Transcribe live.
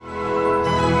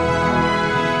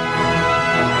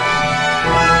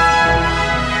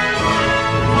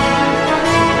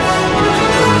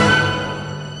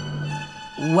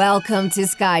Welcome to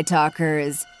Sky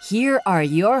Talkers. Here are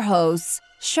your hosts,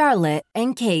 Charlotte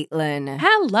and Caitlin.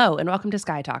 Hello, and welcome to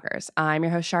Sky Talkers. I'm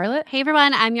your host, Charlotte. Hey,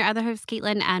 everyone. I'm your other host,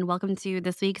 Caitlin, and welcome to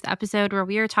this week's episode where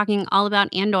we are talking all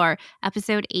about Andor,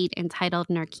 episode 8, entitled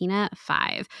Narkina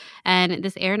 5. And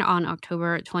this aired on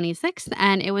October 26th,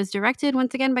 and it was directed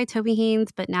once again by Toby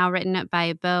Haynes, but now written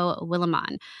by Beau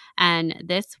Willimon. And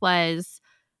this was,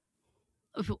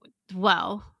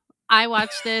 well, I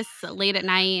watched this late at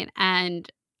night,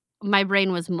 and my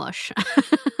brain was mush.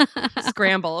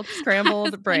 Scrambled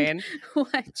brain.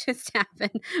 What just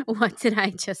happened? What did I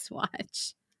just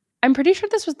watch? I'm pretty sure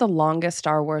this was the longest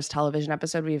Star Wars television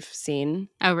episode we've seen.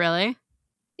 Oh, really?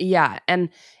 Yeah, and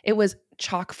it was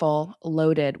chock full,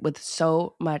 loaded with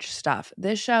so much stuff.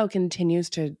 This show continues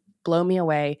to blow me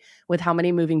away with how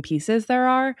many moving pieces there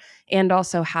are and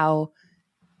also how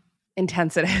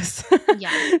intense it is.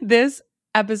 Yeah. This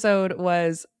episode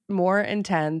was more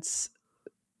intense.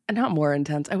 Not more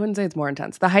intense. I wouldn't say it's more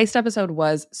intense. The heist episode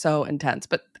was so intense,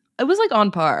 but it was like on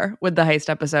par with the heist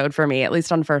episode for me, at least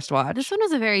on first watch. This one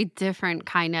was a very different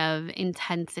kind of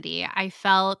intensity. I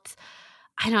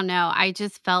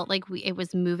just felt like it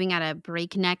was moving at a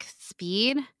breakneck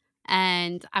speed.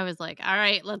 And I was like, all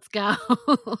right, let's go.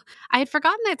 I had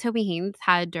forgotten that Toby Haynes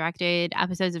had directed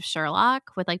episodes of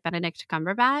Sherlock with like Benedict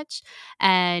Cumberbatch.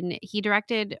 And he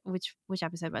directed, which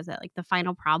episode was it? Like The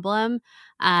Final Problem.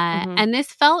 And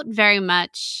this felt very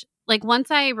much like, once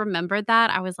I remembered that,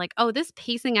 I was like, oh, this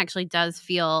pacing actually does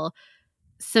feel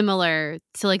similar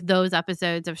to like those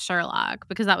episodes of Sherlock,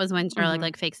 because that was when Sherlock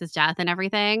like fakes his death and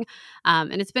everything.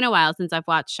 And it's been a while since I've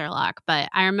watched Sherlock, but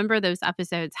I remember those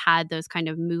episodes had those kind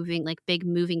of moving, like big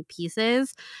moving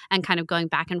pieces and kind of going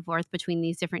back and forth between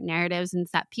these different narratives and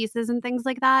set pieces and things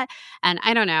like that. And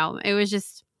I don't know, it was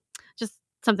just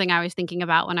something I was thinking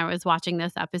about when I was watching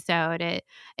this episode. It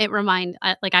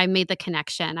like I made the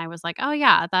connection. I was like, oh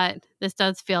yeah, that this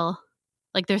does feel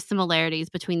like there's similarities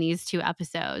between these two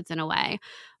episodes in a way.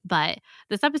 But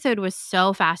this episode was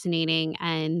so fascinating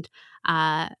and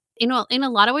in a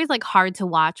lot of ways like hard to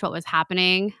watch what was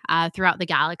happening throughout the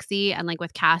galaxy, and like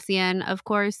with Cassian, of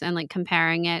course, and like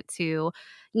comparing it to,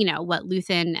 you know, what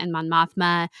Luthen and Mon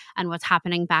Mothma and what's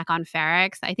happening back on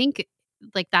Ferrix. I think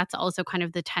like that's also kind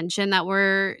of the tension that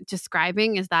we're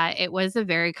describing, is that it was a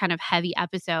very kind of heavy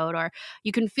episode, or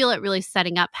you can feel it really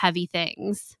setting up heavy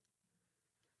things.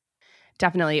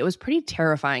 Definitely. It was pretty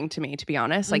terrifying to me, to be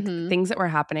honest. Like things that were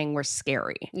happening were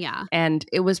scary. Yeah. And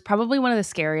it was probably one of the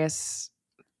scariest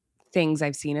things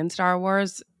I've seen in Star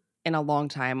Wars in a long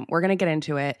time. We're going to get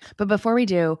into it. But before we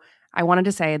do, I wanted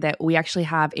to say that we actually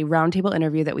have a roundtable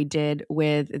interview that we did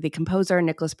with the composer,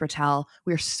 Nicholas Britell.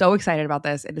 We're so excited about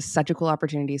this. It is such a cool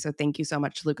opportunity. So thank you so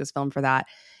much to Lucasfilm for that.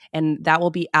 And that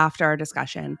will be after our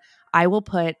discussion. I will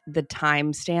put the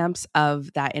timestamps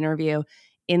of that interview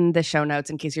in the show notes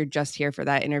in case you're just here for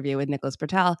that interview with Nicholas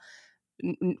Britell.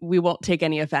 We won't take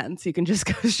any offense. You can just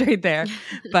go straight there.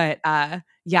 But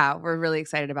yeah, we're really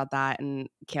excited about that and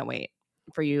can't wait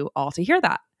for you all to hear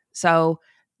that. So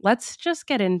let's just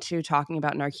get into talking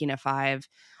about Narkina 5.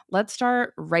 Let's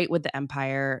start right with the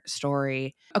Empire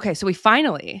story. Okay, so we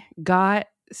finally got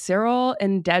Syril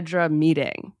and Dedra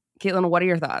meeting. Caitlin, what are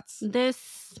your thoughts?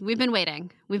 We've been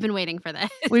waiting. We've been waiting for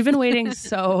this. We've been waiting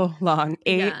so long.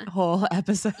 8 whole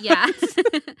episodes. Yes.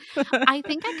 I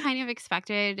think I kind of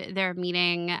expected their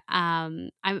meeting.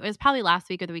 It was probably last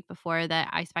week or the week before that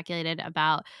I speculated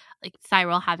about like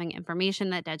Syril having information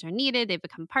that Dedra needed. They've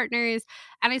become partners.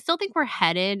 And I still think we're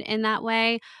headed in that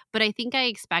way. But I think I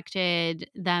expected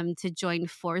them to join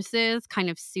forces kind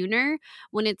of sooner,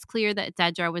 when it's clear that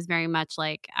Dedra was very much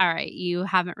like, all right, you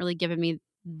haven't really given me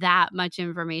that much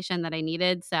information that I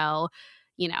needed. So,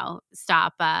 you know,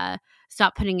 stop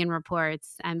putting in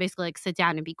reports and basically like sit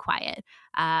down and be quiet.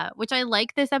 Which I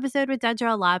like this episode with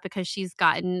Dedra a lot, because she's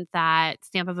gotten that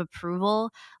stamp of approval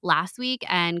last week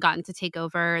and gotten to take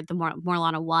over the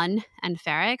Morlana 1 and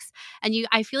Ferrix. And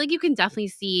I feel like you can definitely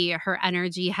see her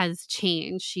energy has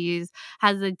changed.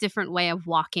 Has a different way of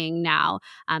walking now.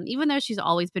 Even though she's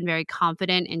always been very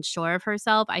confident and sure of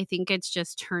herself, I think it's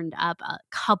just turned up a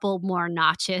couple more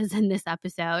notches in this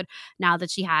episode now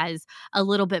that she has a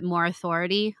little bit more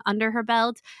authority under her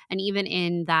belt. And even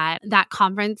in that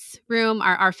conference room,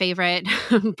 our favorite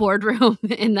boardroom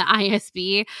in the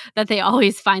ISB that they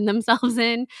always find themselves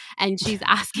in, and she's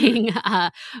asking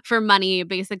for money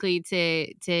basically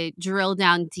to drill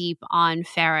down deep on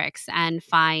Ferrix and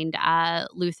find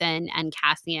Luthen and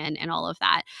Cassian and all of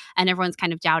that. And everyone's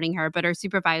kind of doubting her, but her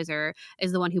supervisor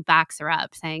is the one who backs her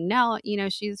up, saying, no, you know,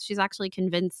 she's actually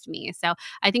convinced me. So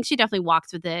I think she definitely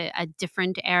walks with a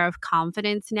different air of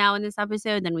confidence now in this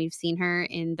episode than we've seen seen her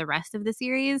in the rest of the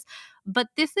series. But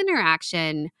this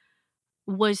interaction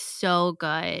was so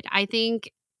good. I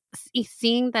think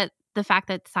seeing that the fact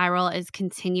that Cyril is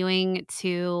continuing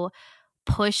to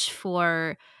push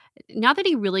for, not that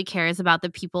he really cares about the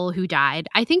people who died.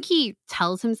 I think he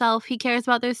tells himself he cares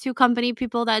about those 2 company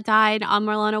people that died on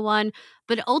Morlana 1,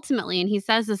 but ultimately, and he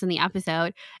says this in the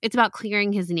episode, it's about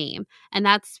clearing his name, and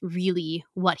that's really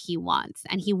what he wants.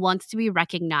 And he wants to be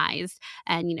recognized.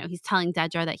 And he's telling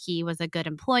Dedra that he was a good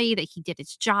employee, that he did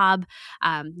his job.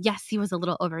 Yes, he was a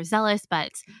little overzealous,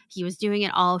 but he was doing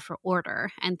it all for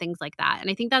order and things like that. And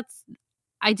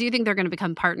I do think they're going to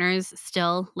become partners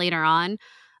still later on.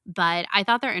 But I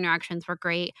thought their interactions were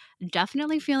great.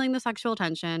 Definitely feeling the sexual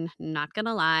tension, not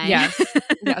gonna lie. Yes.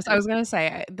 Yes. I was gonna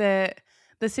say the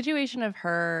situation of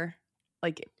her,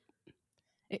 like,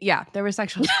 yeah, there was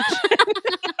sexual tension.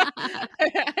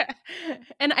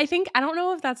 And I don't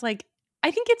know if that's like,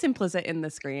 I think it's implicit in the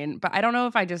screen, but I don't know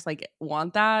if I just like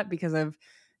want that because of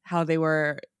how they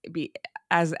were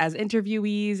as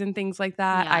interviewees and things like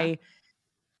that.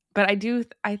 Yeah.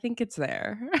 I think it's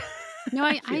there. No,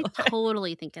 I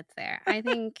totally think it's there. I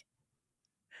think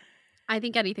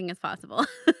anything is possible.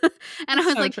 And I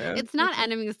was like, true. it's not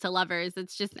enemies to lovers,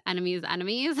 it's just enemies.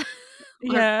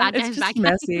 Yeah, it's just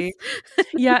messy.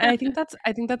 Yeah, and I think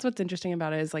that's what's interesting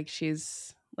about it is like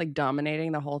she's like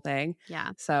dominating the whole thing.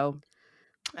 Yeah. So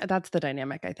that's the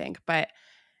dynamic, I think. But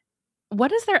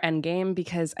what is their end game?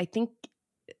 Because I think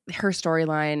her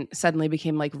storyline suddenly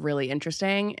became like really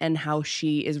interesting, and how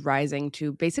she is rising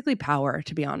to basically power,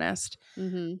 to be honest.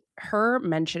 Mm-hmm. Her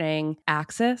mentioning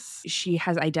Axis, she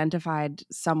has identified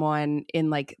someone in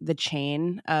like the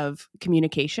chain of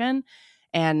communication,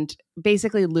 and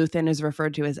basically Luthen is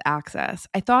referred to as Axis.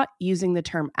 I thought using the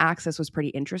term Axis was pretty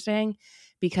interesting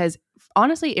because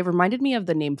honestly, it reminded me of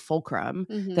the name Fulcrum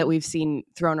that we've seen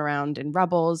thrown around in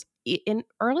Rebels. In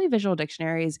early visual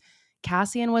dictionaries,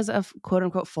 Cassian was a quote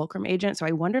unquote Fulcrum agent. So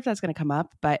I wonder if that's going to come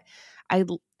up. But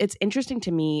it's interesting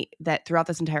to me that throughout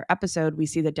this entire episode, we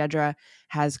see that Dedra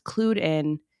has clued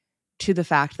in to the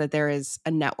fact that there is a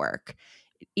network,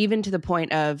 even to the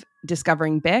point of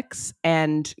discovering Bix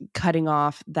and cutting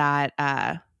off that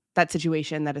that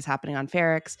situation that is happening on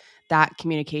Ferrix, that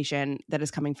communication that is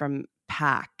coming from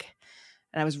Pack.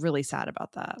 And I was really sad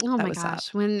about that. Oh that my was gosh.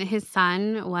 sad. When his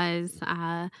son was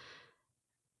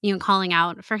calling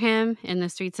out for him in the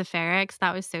streets of Ferrix,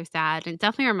 that was so sad. It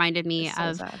definitely reminded me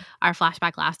of sad. our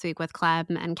flashback last week with Clem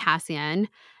and Cassian.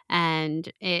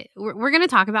 And we're going to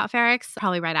talk about Ferrix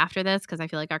probably right after this because I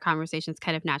feel like our conversation's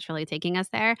kind of naturally taking us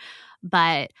there.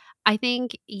 But I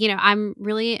think, I'm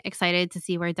really excited to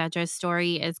see where Dedra's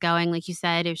story is going. Like you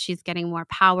said, if she's getting more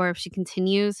power, if she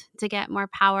continues to get more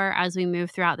power as we move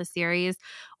throughout the series,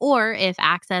 or if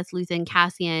Axis, Luthen,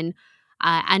 Cassian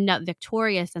end up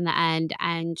victorious in the end,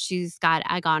 and she's got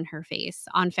egg on her face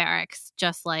on Ferrix,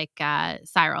 just like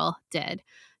Cyril did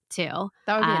too.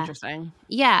 That would be interesting.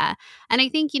 Yeah. And I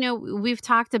think, we've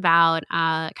talked about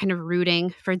kind of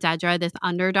rooting for Dedra, this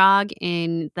underdog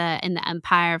in the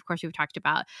Empire. Of course, we've talked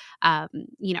about,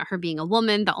 her being a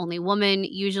woman, the only woman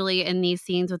usually in these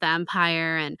scenes with the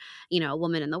Empire, and, a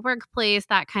woman in the workplace,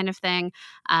 that kind of thing.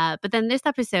 But then this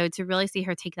episode, to really see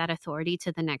her take that authority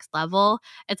to the next level,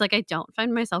 it's like I don't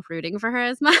find myself rooting for her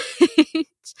as much.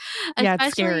 Yeah,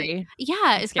 it's scary.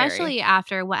 Yeah, It's especially scary.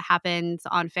 after what happens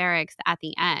on Ferrix at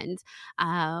the end.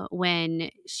 When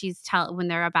when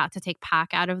they're about to take Pac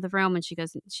out of the room, and she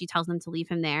tells them to leave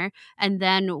him there. And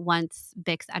then once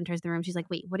Bix enters the room, she's like,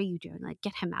 wait, what are you doing? Like,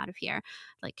 get him out of here.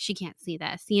 Like, she can't see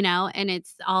this, and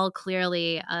it's all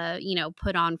clearly,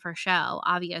 put on for show,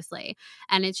 obviously.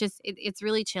 And it's just, it's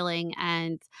really chilling.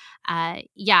 And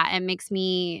it makes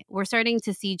we're starting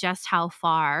to see just how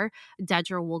far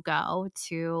Dedra will go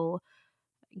to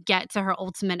get to her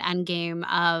ultimate end game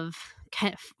of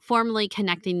formally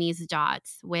connecting these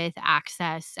dots with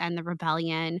Axis and the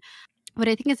rebellion. What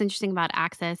I think is interesting about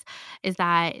Axis is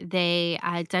that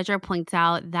Dedra points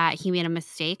out that he made a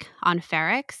mistake on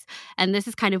Ferrix. And this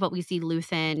is kind of what we see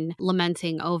Luthen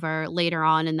lamenting over later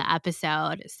on in the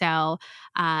episode. So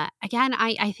again,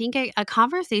 I think a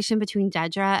conversation between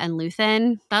Dedra and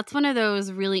Luthen, that's one of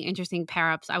those really interesting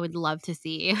pair-ups I would love to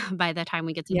see by the time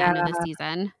we get to the end of the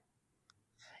season.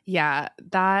 Yeah,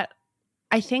 that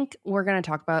I think we're going to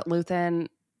talk about Luthen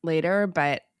later,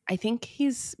 but I think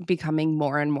he's becoming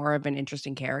more and more of an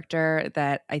interesting character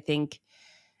that I think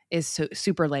is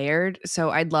super layered. So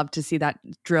I'd love to see that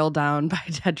drilled down by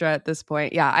Dedra at this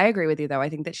point. Yeah, I agree with you though. I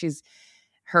think that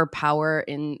her power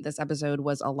in this episode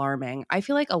was alarming. I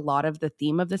feel like a lot of the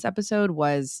theme of this episode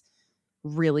was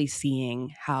really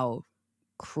seeing how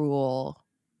cruel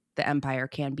the Empire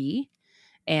can be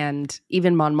And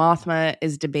even Mon Mothma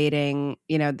is debating,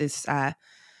 this,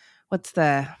 what's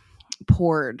the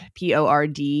PORD,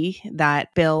 PORD,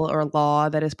 that bill or law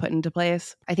that is put into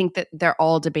place. I think that they're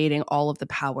all debating all of the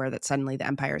power that suddenly the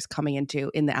Empire is coming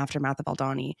into in the aftermath of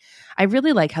Aldhani. I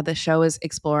really like how the show is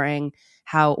exploring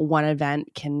how one event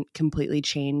can completely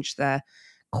change the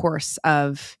course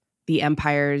of the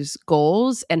Empire's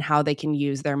goals and how they can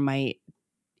use their might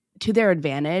to their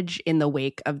advantage in the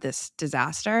wake of this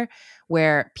disaster,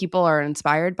 where people are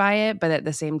inspired by it, but at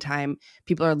the same time,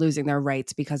 people are losing their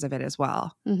rights because of it as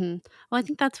well. Well, I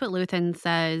think that's what Luthen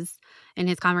says in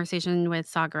his conversation with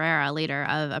Saw Gerrera later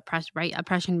of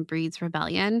oppression breeds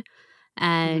rebellion.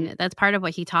 And that's part of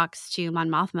what he talks to Mon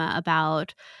Mothma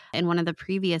about in one of the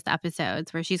previous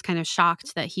episodes, where she's kind of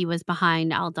shocked that he was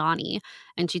behind Aldhani.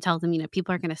 And she tells him,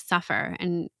 people are going to suffer.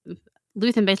 And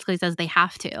Luthen basically says they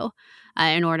have to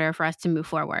in order for us to move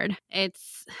forward.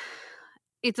 It's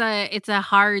a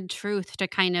hard truth to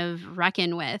kind of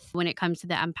reckon with when it comes to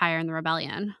the Empire and the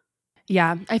rebellion.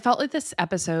 Yeah, I felt like this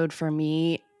episode for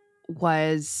me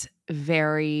was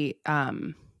very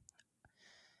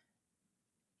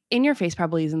in your face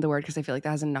probably isn't the word, because I feel like that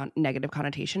has a negative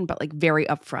connotation, but like very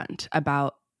upfront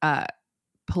about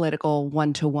political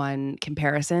one-to-one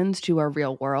comparisons to our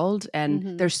real world.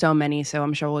 And there's so many, so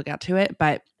I'm sure we'll get to it.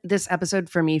 But this episode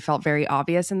for me felt very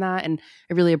obvious in that, and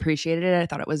I really appreciated it. I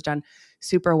thought it was done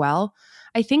super well.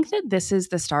 I think that this is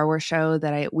the Star Wars show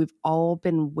that we've all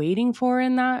been waiting for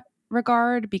in that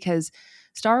regard, because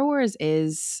Star Wars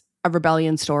is a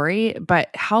rebellion story, but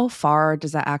how far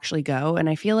does that actually go? And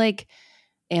I feel like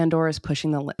Andor is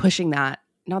pushing that,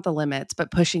 not the limits,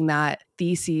 but pushing that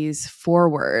thesis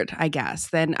forward, I guess.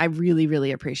 Then I really,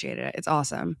 really appreciate it. It's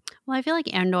awesome. Well, I feel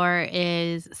like Andor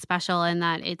is special in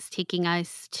that it's taking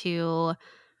us to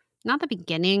not the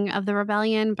beginning of the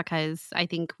rebellion, because I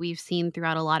think we've seen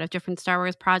throughout a lot of different Star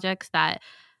Wars projects that,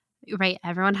 right,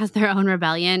 everyone has their own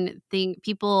rebellion.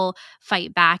 People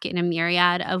fight back in a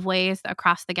myriad of ways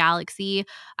across the galaxy,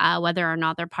 whether or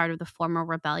not they're part of the former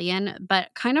rebellion. But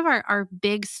kind of our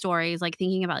big stories, like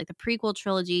thinking about like the prequel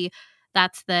trilogy,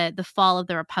 that's the fall of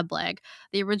the Republic.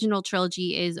 The original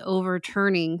trilogy is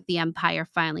overturning the Empire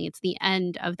finally. It's the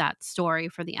end of that story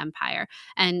for the Empire.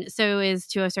 And so is,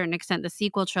 to a certain extent, the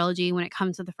sequel trilogy when it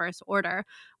comes to the First Order.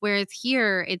 Whereas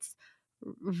here, it's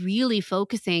really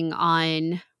focusing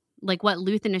on like what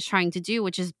Luthen is trying to do,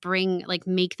 which is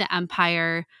make the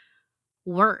Empire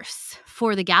worse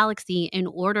for the galaxy in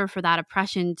order for that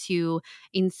oppression to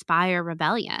inspire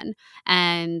rebellion.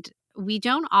 And we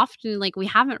don't often, we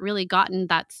haven't really gotten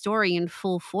that story in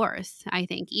full force. I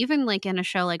think even like in a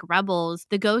show like Rebels,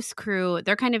 the Ghost Crew,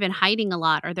 they're kind of in hiding a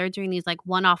lot, or they're doing these like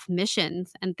one-off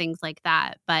missions and things like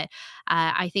that. But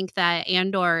I think that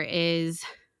Andor is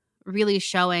really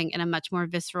showing in a much more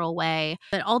visceral way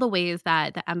that all the ways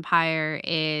that the Empire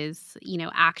is,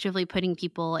 actively putting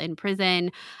people in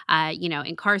prison,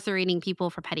 incarcerating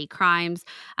people for petty crimes,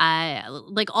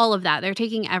 like all of that. They're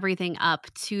taking everything up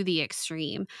to the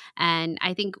extreme. And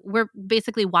I think we're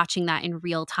basically watching that in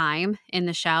real time in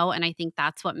the show. And I think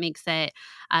that's what makes it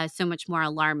so much more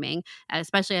alarming,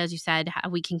 especially as you said, how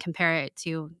we can compare it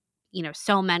to,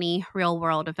 so many real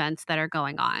world events that are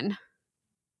going on.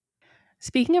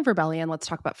 Speaking of rebellion, let's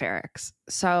talk about Ferrix.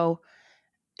 So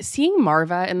seeing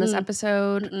Marva in this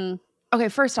episode. Okay,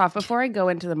 first off, before I go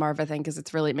into the Marva thing, because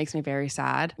it makes me very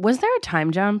sad. Was there a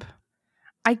time jump?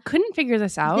 I couldn't figure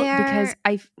this out because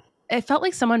it felt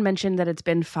like someone mentioned that it's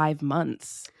been 5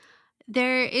 months.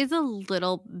 There is a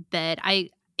little bit.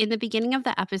 In the beginning of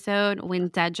the episode,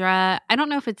 when Dedra, I don't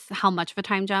know if it's how much of a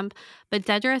time jump, but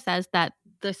Dedra says that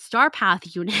the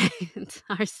Starpath unit,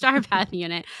 our Starpath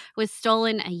unit, was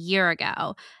stolen a year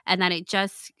ago, and that it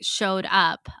just showed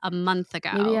up a month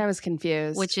ago. Maybe I was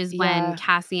confused. Which is when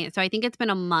Cassian. So I think it's been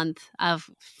a month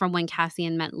from when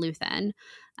Cassian met Luthen.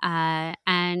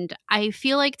 And I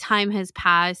feel like time has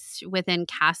passed within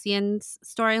Cassian's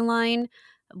storyline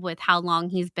with how long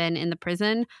he's been in the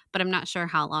prison, but I'm not sure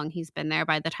how long he's been there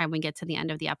by the time we get to the end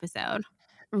of the episode.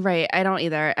 Right. I don't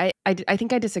either. I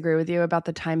think I disagree with you about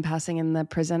the time passing in the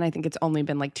prison. I think it's only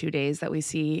been like 2 days that we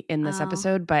see in this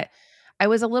episode, but I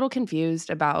was a little confused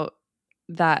about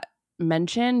that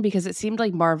mention because it seemed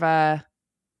like Marva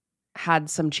had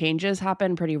some changes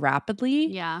happen pretty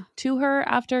rapidly to her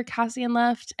after Cassian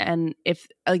left. And if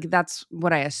that's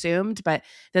what I assumed, but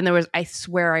then I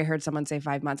swear I heard someone say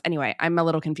 5 months. Anyway, I'm a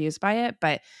little confused by it,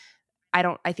 but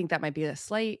I think that might be a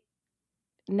slight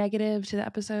negative to the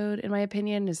episode, in my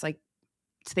opinion, is like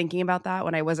thinking about that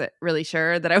when I wasn't really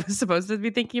sure that I was supposed to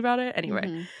be thinking about it.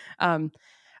 Anyway,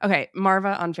 okay,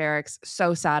 Marva on Ferrix,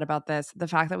 so sad about this. The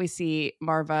fact that we see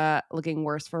Marva looking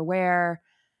worse for wear,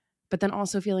 but then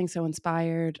also feeling so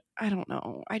inspired. I don't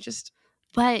know.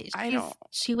 But I don't.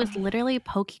 she was literally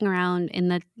poking around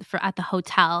at the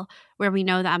hotel where we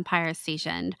know the Empire is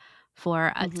stationed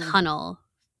for a tunnel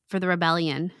for the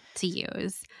rebellion to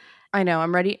use. I know.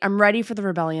 I'm ready. I'm ready for the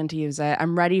rebellion to use it.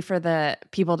 I'm ready for the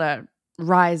people to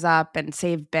rise up and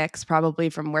save Bix, probably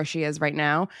from where she is right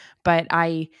now. But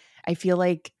I feel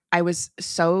like I was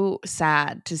so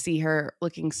sad to see her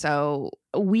looking so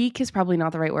weak is probably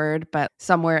not the right word, but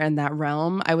somewhere in that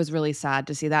realm. I was really sad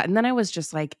to see that. And then I was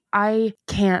just like, I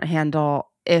can't handle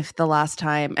if the last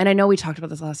time, and I know we talked about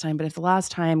this last time, but if the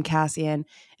last time Cassian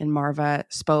and Marva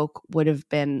spoke would have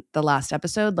been the last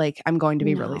episode, like I'm going to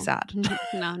be really sad.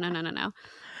 No.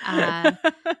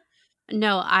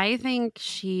 No, I think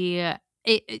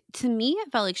to me,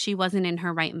 it felt like she wasn't in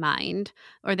her right mind,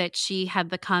 or that she had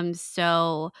become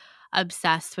so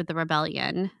obsessed with the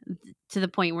rebellion to the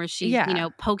point where she's,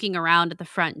 poking around at the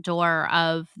front door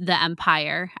of the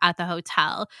Empire at the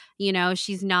hotel.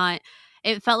 She's not,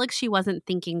 it felt like she wasn't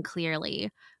thinking clearly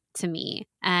to me.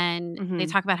 And they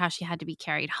talk about how she had to be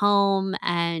carried home,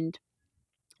 and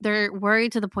they're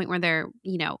worried to the point where they're,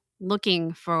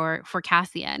 looking for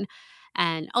Cassian.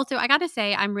 And also, I gotta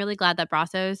say, I'm really glad that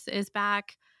Brazos is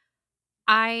back.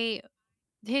 I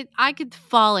could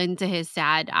fall into his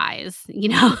sad eyes,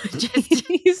 just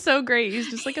he's so great. He's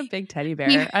just like a big teddy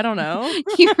bear. I don't know.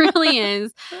 He really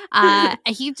is.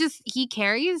 He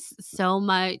carries so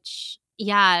much.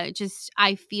 Yeah, just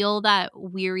I feel that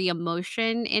weary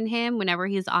emotion in him whenever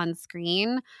he's on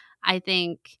screen. I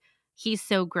think he's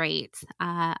so great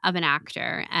of an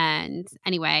actor. And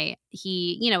anyway,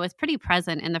 he, was pretty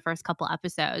present in the first couple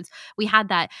episodes. We had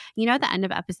that, at the end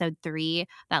of episode 3,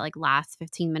 that like last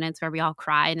 15 minutes where we all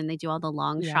cried and they do all the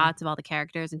long shots of all the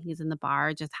characters and he's in the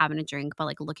bar just having a drink but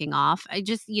like looking off. I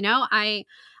just, I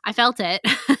felt it.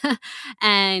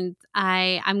 And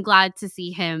I'm glad to see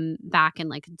him back and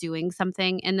like doing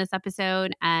something in this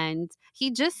episode. And he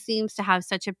just seems to have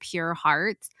such a pure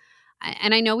heart.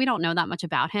 And I know we don't know that much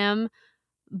about him,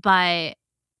 but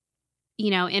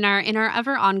in our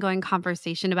ever ongoing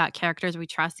conversation about characters we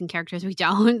trust and characters we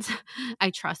don't, I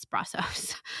trust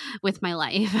Brazos with my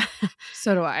life.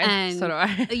 So do I. And,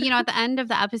 at the end of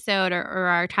the episode or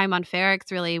our time on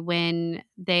Ferrix, really, when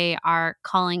they are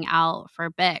calling out for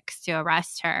Bix to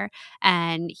arrest her,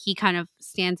 and he kind of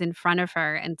stands in front of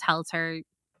her and tells her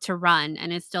to run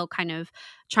and is still kind of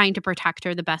trying to protect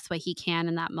her the best way he can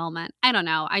in that moment. I don't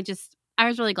know. I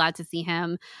was really glad to see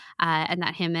him and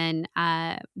that him and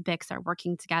Bix are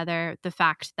working together. The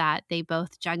fact that they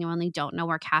both genuinely don't know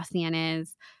where Cassian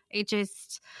is, it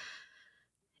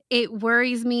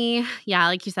worries me. Yeah,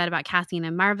 like you said about Cassian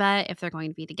and Marva, if they're going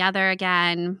to be together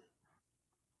again.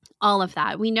 All of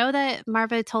that. We know that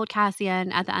Marva told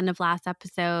Cassian at the end of last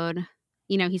episode,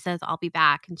 he says, I'll be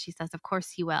back. And she says, of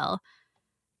course he will.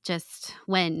 Just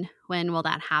when will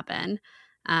that happen?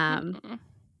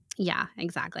 Yeah,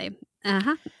 exactly.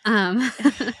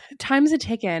 Time's a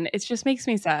ticking. It just makes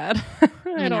me sad.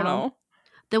 I don't know.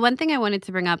 The one thing I wanted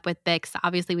to bring up with Bix,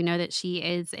 obviously we know that she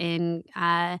is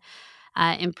imprisoned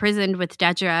with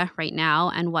Dedra right now,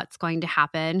 and what's going to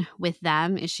happen with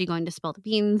them. Is she going to spill the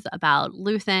beans about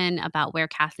Luthen, about where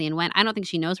Cassian went? I don't think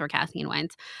she knows where Cassian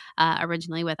went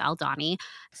originally with Aldhani.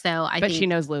 So I think she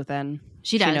knows Luthen.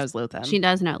 She does. She knows Luthen. She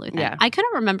does know Luthen. Yeah. I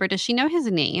couldn't remember. Does she know his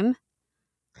name?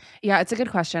 Yeah, it's a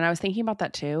good question. I was thinking about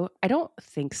that too. I don't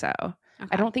think so. Okay.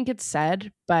 I don't think it's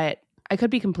said, but I could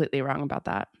be completely wrong about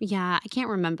that. Yeah, I can't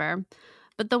remember.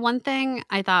 But the one thing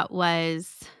I thought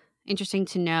was interesting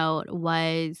to note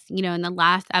was, in the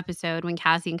last episode when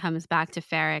Cassian comes back to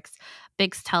Ferrix,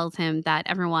 Bix tells him that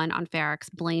everyone on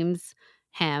Ferrix blames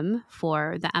him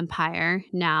for the Empire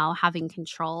now having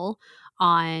control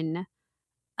on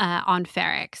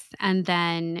Ferrix. And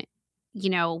then,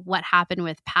 what happened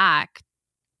with Pac,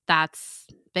 that's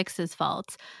Bix's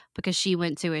fault because she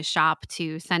went to his shop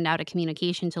to send out a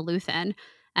communication to Luthen.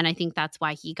 And I think that's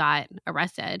why he got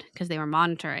arrested, because they were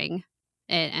monitoring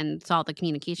it and saw the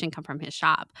communication come from his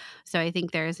shop. So I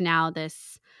think there's now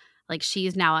this, like,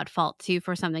 she's now at fault too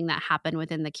for something that happened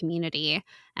within the community.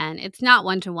 And it's not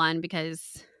one-to-one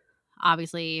because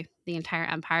obviously the entire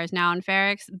Empire is now on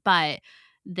Ferrix, but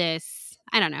this,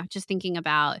 I don't know, just thinking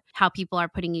about how people are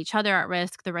putting each other at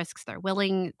risk, the risks they're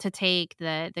willing to take,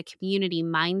 the community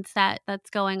mindset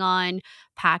that's going on.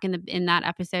 Pac in that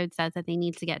episode says that they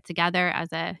need to get together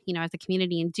as a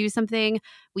community and do something.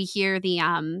 We hear the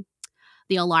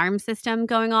alarm system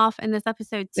going off in this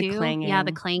episode too. The clanging. Yeah,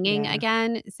 the clanging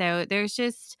again. So there's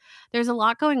a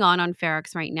lot going on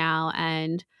Ferrix right now,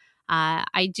 and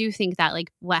I do think that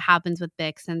like what happens with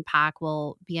Bix and Pac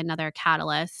will be another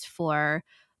catalyst for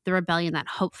the rebellion that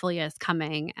hopefully is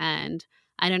coming. And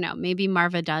I don't know, maybe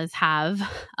Marva does have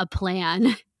a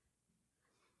plan.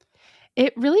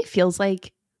 It really feels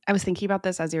like, I was thinking about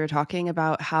this as you were talking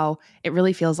about how it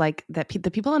really feels like that the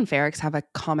people on Ferrix have a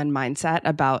common mindset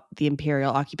about the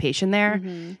Imperial occupation there.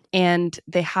 Mm-hmm. And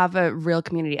they have a real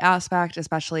community aspect,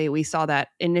 especially we saw that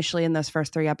initially in those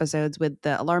first 3 episodes with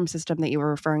the alarm system that you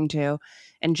were referring to,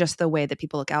 and just the way that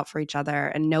people look out for each other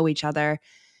and know each other.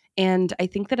 And I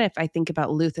think that if I think about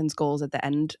Luthen's goals at the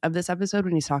end of this episode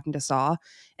when he's talking to Saw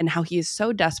and how he is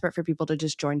so desperate for people to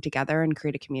just join together and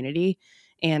create a community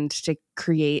and to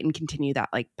create and continue that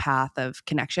like path of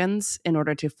connections in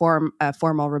order to form a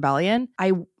formal rebellion,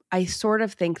 I sort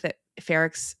of think that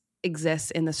Ferrix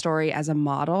exists in the story as a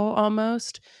model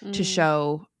almost to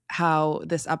show how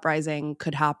this uprising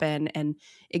could happen and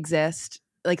exist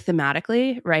like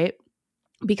thematically, right?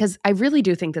 Because I really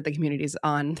do think that the community is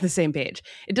on the same page.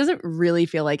 It doesn't really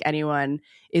feel like anyone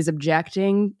is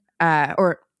objecting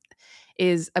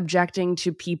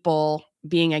to people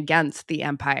being against the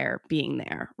Empire being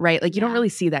there, right? Like you don't really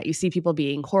see that. You see people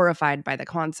being horrified by the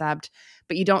concept,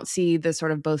 but you don't see the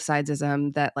sort of both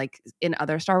sidesism that like in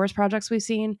other Star Wars projects we've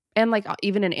seen, and like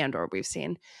even in Andor we've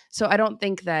seen. So I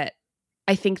think that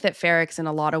Ferrix in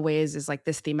a lot of ways is like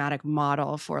this thematic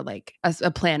model for like a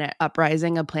planet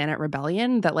uprising, a planet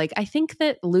rebellion that like I think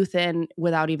that Luthen,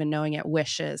 without even knowing it,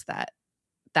 wishes that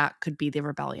could be the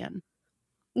rebellion.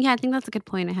 Yeah, I think that's a good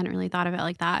point. I hadn't really thought of it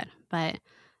like that. But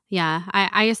yeah,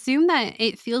 I assume that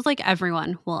it feels like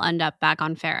everyone will end up back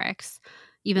on Ferrix,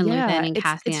 even Luthen and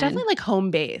Cassian. It's definitely like home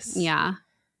base. Yeah.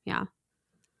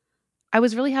 I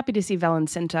was really happy to see Vel and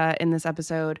Cinta in this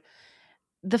episode.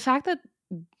 The fact that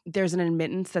there's an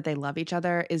admittance that they love each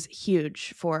other is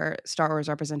huge for Star Wars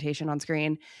representation on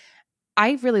screen.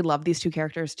 I really love these 2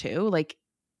 characters too. Like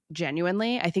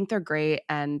genuinely, I think they're great.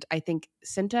 And I think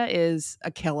Cinta is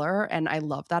a killer and I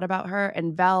love that about her.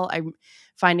 And Vel, I'm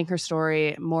finding her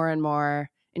story more and more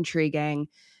intriguing.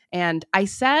 And I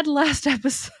said last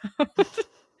episode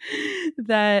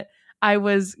that I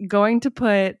was going to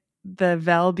put the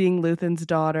Vel being Luthen's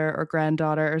daughter or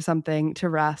granddaughter or something to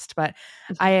rest, but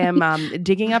I am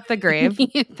digging up the grave.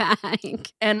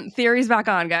 And theory's back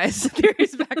on, guys.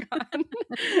 Theory's back on.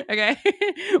 Okay.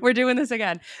 We're doing this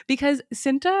again. Because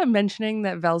Cinta mentioning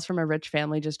that Vel's from a rich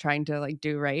family just trying to like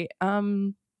do right.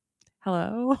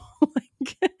 Hello?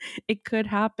 Like it could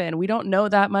happen. We don't know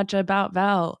that much about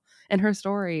Vel and her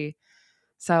story.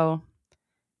 So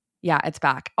yeah, it's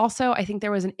back. Also, I think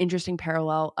there was an interesting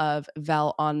parallel of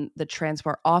Vel on the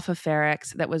transport off of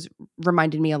Ferrix that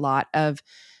reminded me a lot of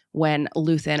when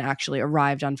Luthen actually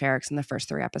arrived on Ferrix in the first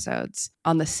 3 episodes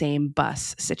on the same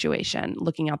bus situation,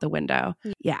 looking out the window.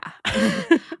 Yeah.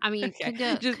 I mean,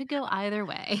 it could go either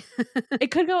way.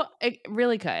 It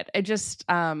really could. It just,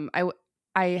 I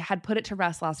had put it to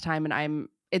rest last time and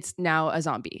it's now a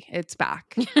zombie. It's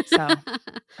back. So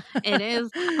it is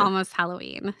almost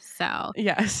Halloween. So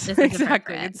yes,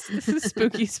 exactly. This is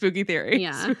spooky theory.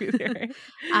 Yeah. Spooky theory.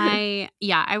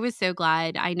 I was so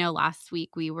glad. I know last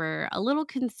week we were a little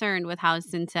concerned with how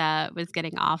Cinta was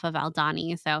getting off of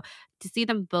Aldhani. So to see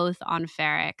them both on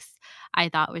Ferrix, I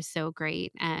thought was so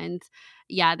great. And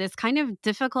yeah, this kind of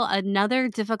another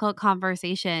difficult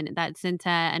conversation that Cinta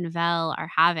and Vel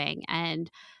are having. And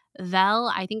Vel,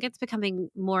 I think it's becoming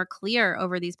more clear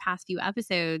over these past few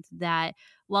episodes that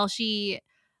while she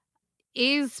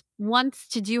wants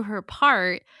to do her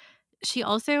part, she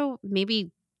also maybe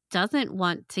doesn't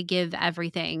want to give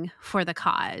everything for the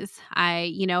cause.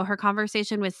 Her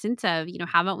conversation with Cinta,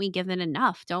 haven't we given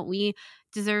enough? Don't we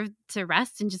deserve to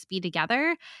rest and just be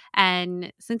together?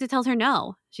 And Cinta tells her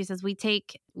no. She says, we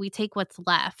take what's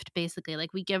left, basically.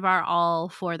 Like we give our all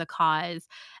for the cause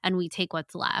and we take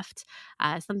what's left,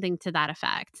 something to that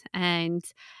effect. And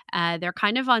they're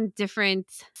kind of on different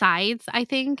sides, I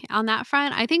think, on that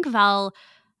front. I think Vel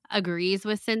agrees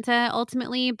with Cinta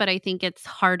ultimately, but I think it's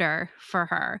harder for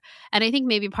her. And I think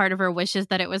maybe part of her wishes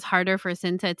that it was harder for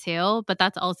Cinta too, but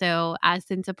that's also, as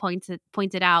Cinta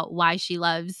pointed out, why she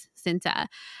loves Cinta.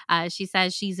 She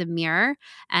says she's a mirror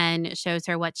and shows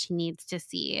her what she needs to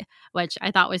see, which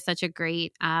I thought was such a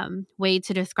great way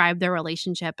to describe their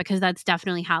relationship, because that's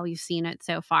definitely how we've seen it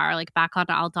so far. Like back on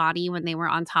Aldhani when they were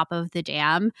on top of the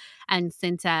dam and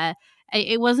Cinta,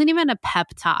 it wasn't even a pep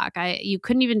talk. You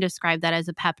couldn't even describe that as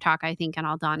a pep talk, I think, in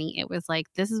Aldhani. It was like,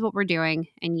 this is what we're doing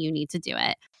and you need to do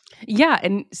it. Yeah,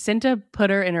 and Cinta put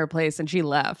her in her place and she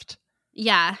left.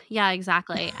 Yeah,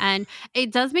 exactly. And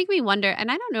it does make me wonder,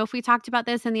 and I don't know if we talked about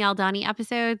this in the Aldani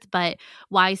episodes, but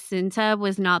why Cinta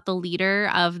was not the leader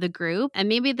of the group. And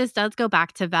maybe this does go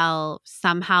back to Vel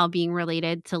somehow being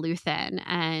related to Luthen,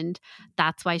 and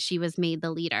that's why she was made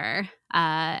the leader.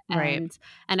 Right.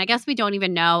 And I guess we don't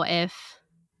even know if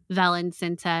Vel and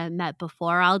Cinta met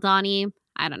before Aldani.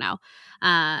 I don't know.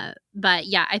 But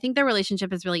yeah, I think their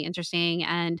relationship is really interesting.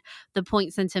 And the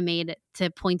point Cinta made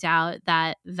to point out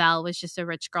that Vel was just a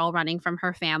rich girl running from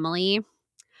her family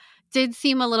did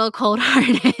seem a little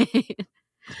cold-hearted.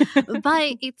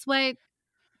 But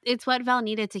it's what Vel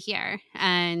needed to hear.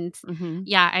 And Mm-hmm.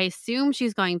 yeah, I assume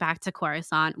she's going back to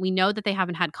Coruscant. We know that they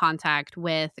haven't had contact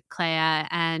with Clea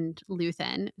and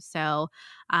Luthen. So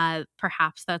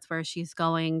perhaps that's where she's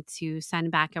going to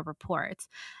send back a report.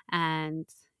 And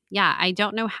yeah, I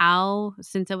don't know how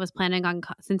Cinta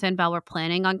and Vel were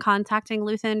planning on contacting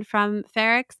Luthen from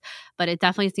Ferrix, but it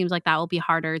definitely seems like that will be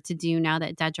harder to do now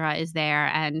that Dedra is there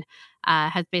and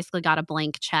has basically got a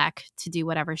blank check to do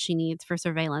whatever she needs for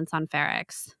surveillance on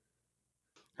Ferrix.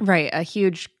 Right. A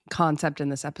huge concept in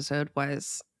this episode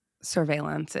was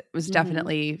surveillance. It was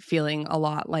definitely feeling a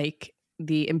lot like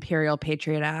the Imperial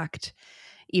Patriot Act,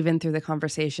 even through the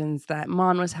conversations that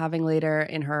Mon was having later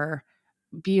in her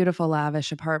beautiful,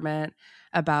 lavish apartment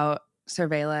about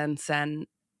surveillance and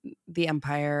the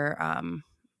Empire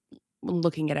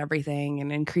looking at everything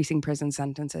and increasing prison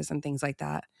sentences and things like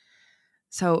that.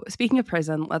 So, speaking of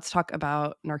prison, let's talk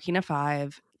about Narkina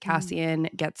 5. Cassian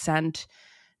gets sent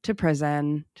to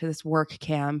prison, to this work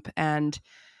camp. And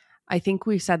I think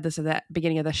we said this at the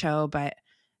beginning of the show, but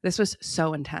this was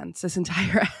so intense. This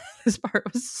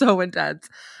part was so intense.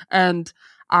 And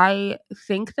I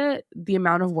think that the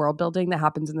amount of world building that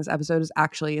happens in this episode is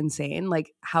actually insane.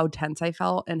 Like how tense I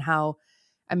felt and how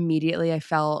immediately I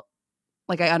felt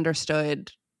like I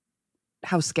understood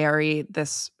how scary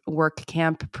this work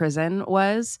camp prison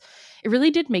was. It really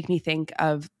did make me think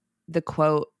of the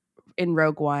quote in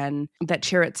Rogue One that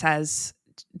Chirrut says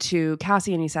to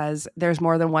Cassian. He says, "There's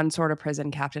more than one sort of prison,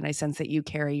 Captain. I sense that you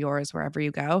carry yours wherever you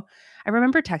go." I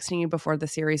remember texting you before the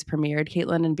series premiered,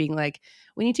 Caitlin, and being like,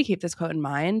 we need to keep this quote in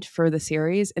mind for the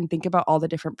series and think about all the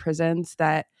different prisons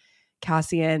that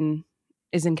Cassian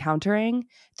is encountering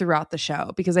throughout the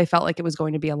show, because I felt like it was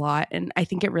going to be a lot. And I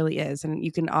think it really is. And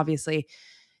you can obviously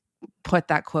put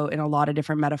that quote in a lot of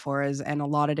different metaphors and a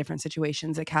lot of different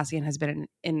situations that Cassian has been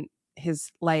in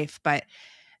his life, but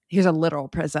here's a literal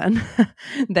prison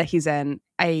that he's in.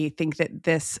 I think that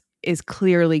this is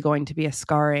clearly going to be a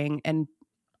scarring and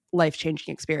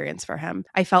life-changing experience for him.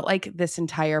 I felt like this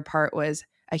entire part was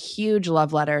a huge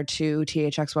love letter to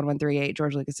THX 1138,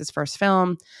 George Lucas's first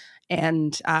film.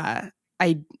 And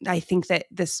I think that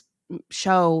this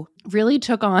show really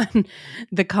took on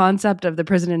the concept of the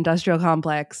prison industrial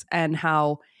complex and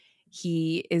how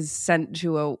he is sent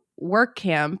to a work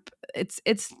camp. It's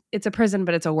a prison,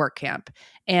 but it's a work camp.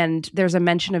 And there's a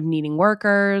mention of needing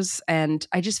workers. And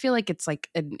I just feel like it's like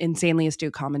an insanely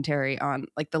astute commentary on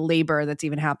like the labor that's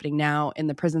even happening now in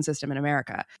the prison system in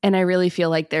America. And I really feel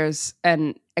like there's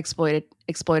an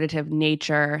exploitative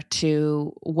nature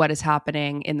to what is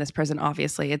happening in this prison.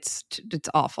 Obviously, it's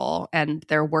awful, and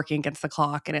they're working against the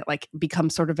clock, and it like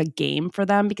becomes sort of a game for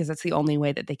them because it's the only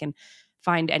way that they can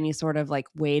find any sort of like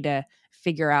way to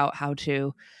figure out how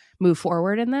to move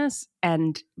forward in this.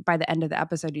 And by the end of the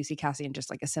episode, you see Cassian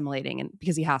just like assimilating, and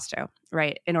because he has to,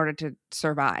 right, in order to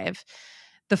survive.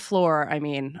 The floor, I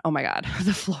mean, oh my God,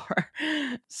 the floor.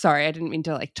 Sorry, I didn't mean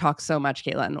to like talk so much,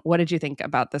 Caitlin. What did you think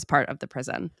about this part of the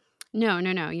prison? No,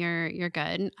 you're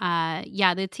good.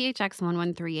 Yeah, the THX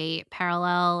 1138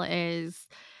 parallel is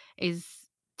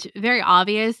very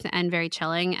obvious and very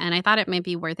chilling, and I thought it might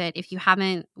be worth it. If you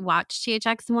haven't watched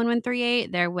THX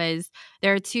 1138,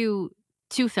 there are two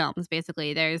films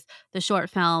basically. There's the short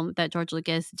film that George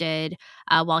Lucas did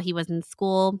while he was in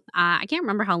school. I can't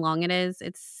remember how long it is.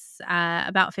 It's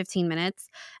about 15 minutes,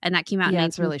 and that came out in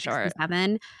it's really short.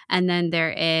 1967. And then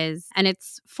there is, and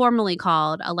it's formally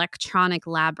called Electronic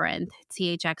Labyrinth,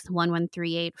 THX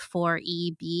 1138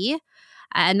 4EB.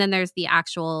 And then there's the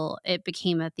actual, it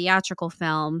became a theatrical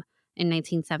film in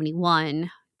 1971,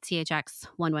 THX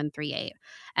 1138.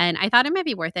 And I thought it might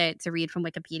be worth it to read from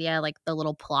Wikipedia, like the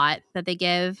little plot that they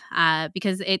give,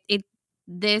 because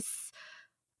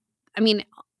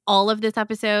all of this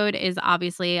episode is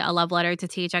obviously a love letter to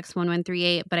THX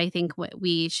 1138, but I think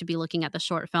we should be looking at the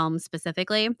short film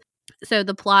specifically. So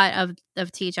the plot of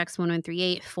of THX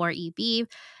 1138 4EB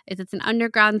is it's an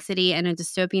underground city in a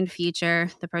dystopian future.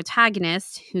 The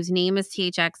protagonist, whose name is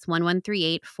THX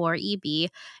 1138 4EB,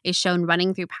 is shown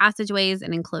running through passageways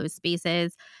and enclosed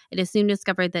spaces. It is soon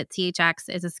discovered that THX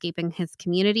is escaping his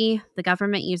community. The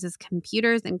government uses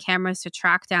computers and cameras to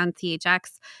track down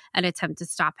THX and attempt to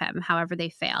stop him. However, they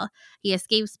fail. He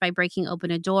escapes by breaking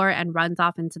open a door and runs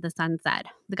off into the sunset.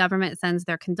 The government sends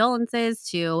their condolences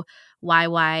to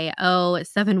YYO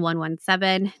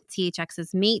 7117,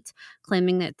 THX's mate,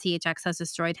 claiming that THX has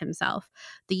destroyed himself.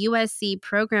 The USC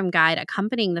program guide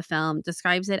accompanying the film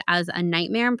describes it as a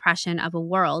nightmare impression of a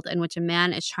world in which a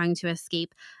man is trying to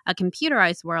escape a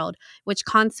computerized world which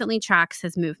constantly tracks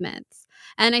his movements.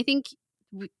 And I think,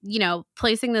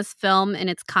 placing this film in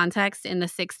its context in the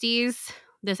 60s,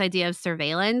 this idea of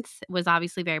surveillance was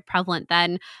obviously very prevalent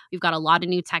then. We've got a lot of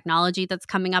new technology that's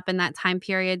coming up in that time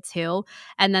period too.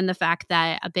 And then the fact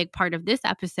that a big part of this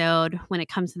episode when it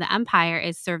comes to the Empire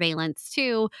is surveillance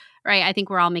too, right? I think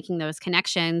we're all making those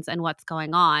connections and what's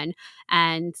going on.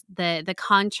 And the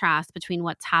contrast between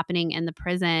what's happening in the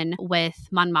prison with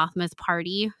Mon Mothma's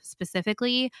party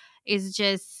specifically is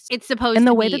just, it's supposed and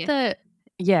the to way be. that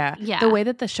the way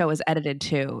that the show is edited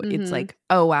too, it's like,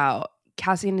 oh wow,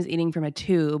 Cassian is eating from a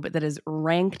tube that is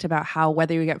ranked about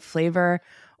whether you get flavor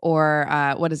or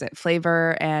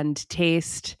flavor and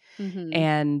taste.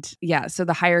 And so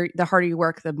the harder you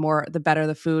work, the better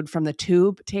the food from the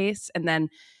tube tastes. And then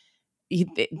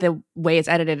the way it's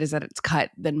edited is that it's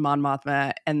cut. Then Mon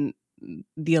Mothma and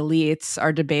the elites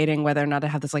are debating whether or not to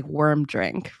have this like worm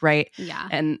drink, right? Yeah.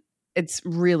 And it's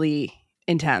really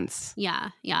intense.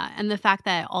 Yeah. And the fact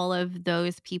that all of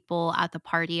those people at the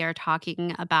party are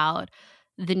talking about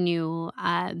the new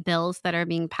bills that are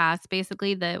being passed,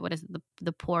 basically the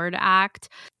PORD Act,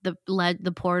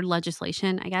 the PORD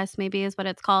legislation, I guess maybe is what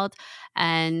it's called,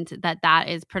 and that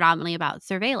is predominantly about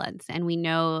surveillance. And we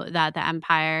know that the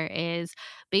Empire is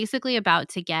basically about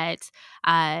to get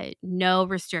no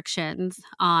restrictions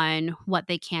on what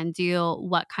they can do,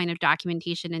 what kind of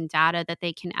documentation and data that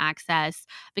they can access,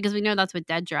 because we know that's what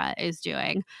Dedra is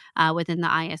doing within the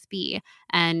ISB.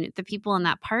 And the people in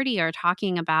that party are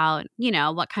talking about,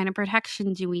 what kind of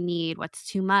protection do we need? What's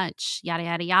too much? Yada,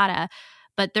 yada, yada.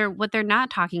 But what they're not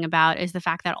talking about is the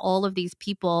fact that all of these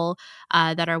people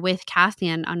that are with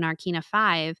Cassian on Narkina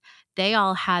 5, they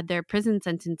all had their prison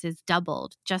sentences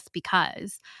doubled just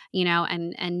because,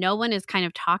 and no one is kind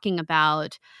of talking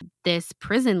about this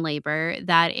prison labor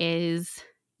that is,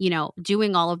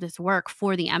 doing all of this work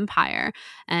for the Empire.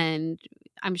 And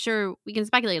I'm sure we can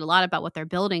speculate a lot about what they're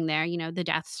building there. The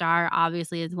Death Star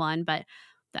obviously is one, but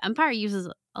the Empire uses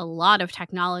a lot of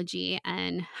technology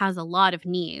and has a lot of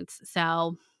needs.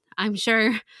 So I'm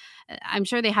sure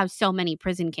they have so many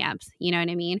prison camps, you know what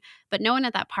I mean? But no one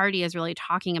at that party is really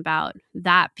talking about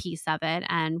that piece of it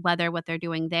and whether what they're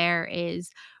doing there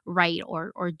is right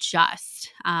or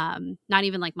just. Not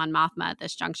even like Mon Mothma at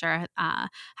this juncture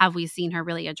have we seen her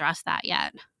really address that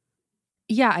yet.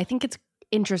 Yeah, I think it's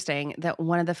interesting that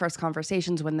one of the first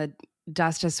conversations when the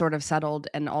dust has sort of settled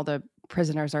and all the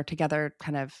prisoners are together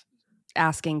kind of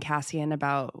asking Cassian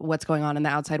about what's going on in the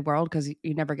outside world, because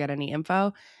you never get any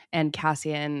info. And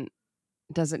Cassian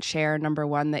doesn't share, number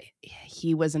one, that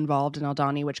he was involved in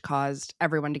Aldhani, which caused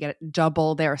everyone to get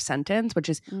double their sentence, which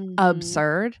is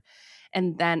absurd.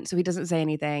 And then, so he doesn't say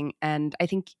anything. And I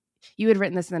think you had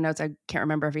written this in the notes. I can't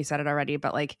remember if he said it already,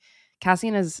 but like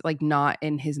Cassian is like not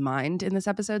in his mind in this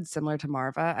episode, similar to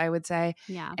Marva, I would say.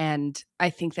 Yeah. And I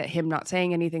think that him not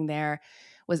saying anything there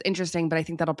was interesting, but I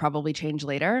think that'll probably change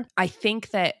later. I think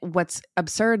that what's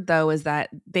absurd though is that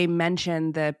they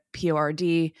mention the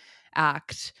PORD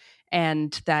Act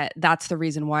and that's the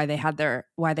reason why they had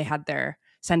their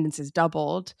sentences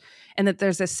doubled, and that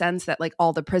there's this sense that like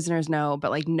all the prisoners know,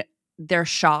 but like they're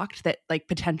shocked that like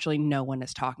potentially no one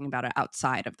is talking about it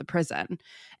outside of the prison.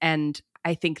 And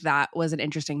I think that was an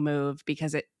interesting move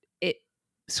because it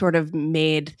sort of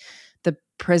made the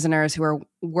prisoners who are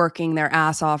working their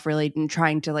ass off really and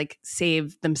trying to like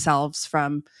save themselves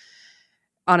from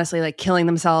honestly like killing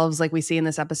themselves like we see in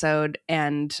this episode,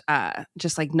 and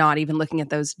just like not even looking at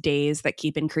those days that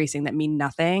keep increasing that mean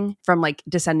nothing, from like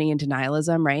descending into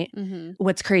nihilism, right?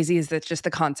 What's crazy is that just the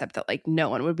concept that like no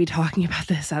one would be talking about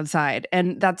this outside,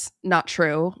 and that's not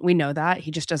true. We know that.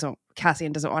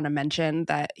 Cassian doesn't want to mention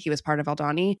that he was part of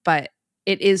Aldhani, but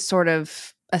it is sort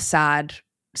of a sad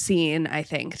scene, I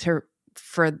think,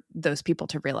 for those people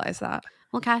to realize that.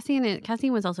 Well,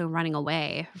 Cassian was also running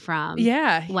away from what he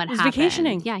was happened.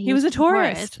 Vacationing. Yeah, he was a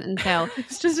tourist. And so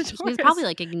it's just a tourist. He was probably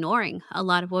like ignoring a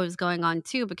lot of what was going on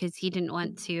too, because he didn't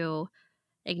want to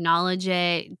acknowledge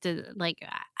it.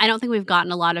 I don't think we've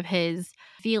gotten a lot of his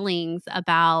feelings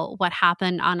about what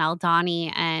happened on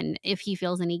Aldhani and if he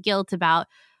feels any guilt about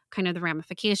kind of the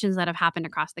ramifications that have happened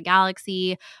across the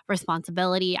galaxy,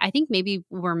 responsibility. I think maybe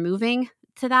we're moving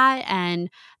to that, and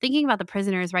thinking about the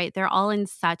prisoners, right? They're all in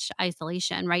such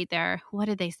isolation, right? What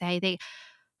did they say? The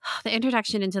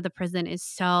introduction into the prison is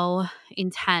so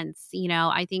intense.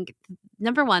 I think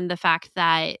number one, the fact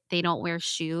that they don't wear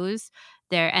shoes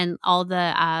there, and all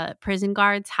the prison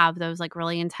guards have those like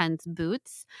really intense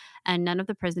boots, and none of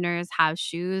the prisoners have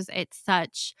shoes. It's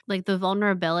such like the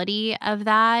vulnerability of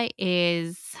that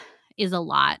is a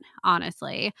lot,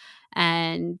 honestly.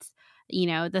 And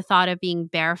the thought of being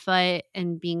barefoot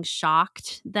and being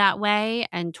shocked that way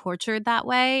and tortured that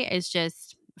way is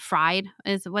just fried,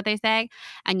 is what they say.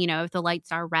 And if the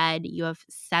lights are red, you have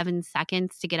 7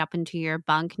 seconds to get up into your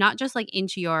bunk, not just like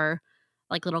into your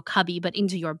like little cubby, but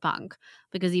into your bunk,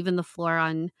 because even the floor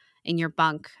in your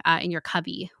bunk, in your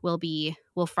cubby will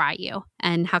fry you.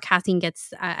 And how Cassian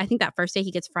gets, I think that first day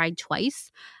he gets fried twice,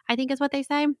 I think is what they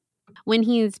say. When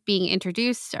he's being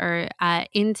introduced or the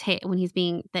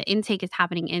intake is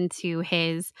happening into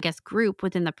his, I guess, group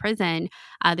within the prison,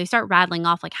 they start rattling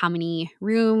off like how many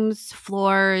rooms,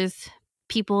 floors,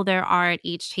 people there are at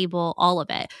each table, all of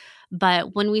it.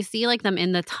 But when we see like them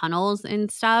in the tunnels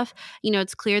and stuff,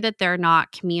 it's clear that they're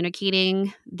not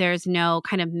communicating. There's no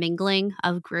kind of mingling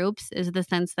of groups, is the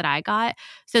sense that I got.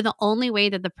 So the only way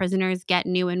that the prisoners get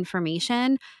new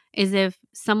information is if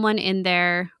someone in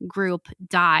their group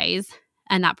dies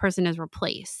and that person is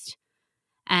replaced.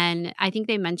 And I think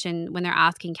they mentioned when they're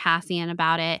asking Cassian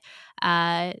about it,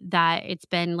 that it's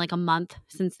been like a month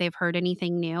since they've heard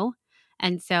anything new.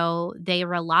 And so they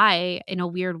rely in a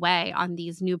weird way on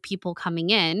these new people coming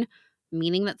in,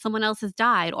 meaning that someone else has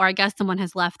died, or I guess someone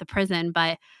has left the prison,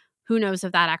 but who knows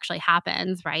if that actually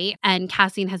happens, right? And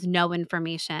Cassian has no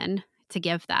information to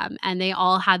give them, and they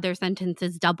all had their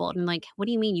sentences doubled. And like, what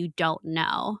do you mean you don't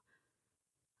know?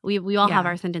 We all have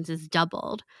our sentences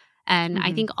doubled. And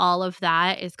I think all of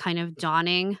that is kind of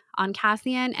dawning on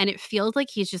Cassian, and it feels like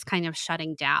he's just kind of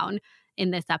shutting down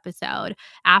in this episode.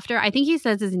 After, I think he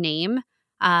says his name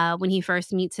when he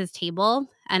first meets his table,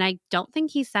 and I don't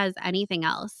think he says anything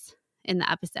else in the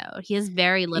episode. He has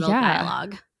very little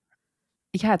dialogue.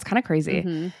 Yeah, it's kind of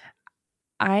crazy.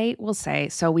 I will say,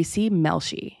 so we see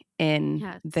Melshi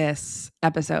in this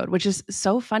episode, which is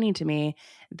so funny to me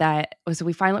that so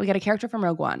we get a character from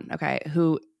Rogue One, okay,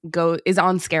 who is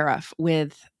on Scarif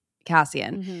with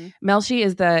Cassian. Melshi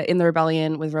is in the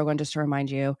rebellion with Rogue One, just to remind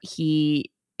you.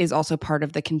 He is also part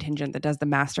of the contingent that does the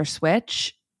master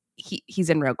switch. He's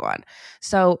in Rogue One.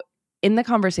 So in the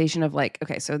conversation of like,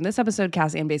 okay, so in this episode,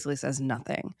 Cassian basically says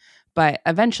nothing, but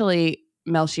eventually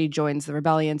Melshi joins the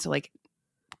rebellion. So like,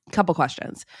 couple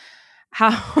questions.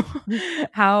 How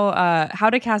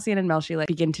do Cassian and Melshi like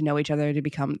begin to know each other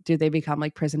do they become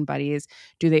like prison buddies?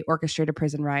 Do they orchestrate a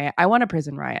prison riot? I want a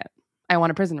prison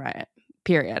riot.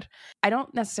 Period. I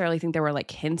don't necessarily think there were like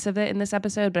hints of it in this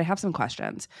episode, but I have some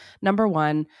questions. Number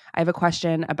one, I have a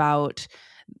question about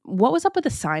what was up with the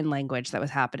sign language that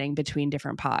was happening between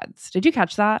different pods. Did you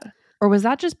catch that? Or was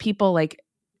that just people like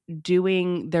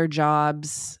doing their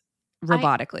jobs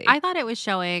robotically? I thought it was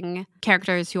showing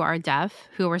characters who are deaf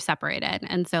who were separated,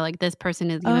 and so like this person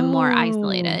is even more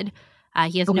isolated.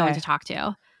 He has no one to talk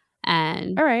to,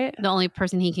 and the only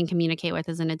person he can communicate with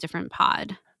is in a different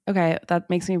pod. Okay, that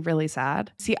makes me really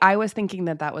sad. See, I was thinking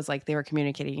that was like they were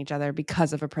communicating each other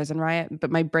because of a prison riot, but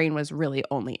my brain was really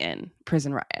only in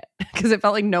prison riot because it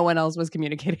felt like no one else was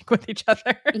communicating with each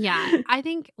other. Yeah, I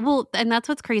think, and that's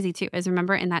what's crazy too, is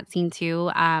remember in that scene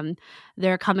too,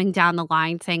 they're coming down the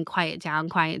line saying, quiet down,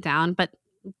 but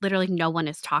literally no one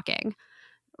is talking.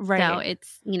 Right. So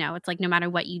it's, it's like no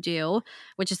matter what you do,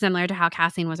 which is similar to how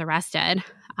Cassian was arrested,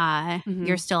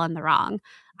 you're still in the wrong.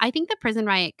 I think the prison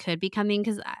riot could be coming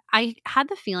because I had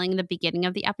the feeling in the beginning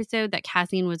of the episode that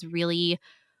Cassian was really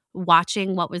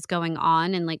watching what was going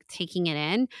on and like taking it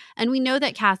in. And we know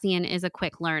that Cassian is a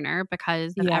quick learner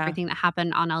because of everything that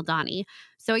happened on Aldhani.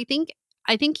 So I think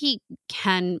he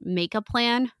can make a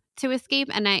plan to escape.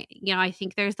 And I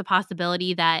think there's the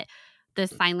possibility that the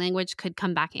sign language could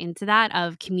come back into that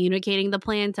of communicating the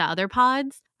plan to other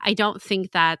pods. I don't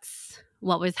think that's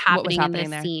what was happening in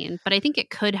this scene, but I think it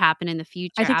could happen in the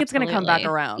future. I think it's going to come back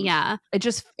around. Yeah.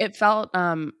 It felt,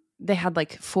 they had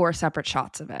like 4 separate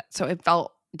shots of it. So it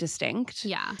felt distinct.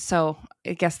 Yeah. So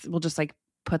I guess we'll just like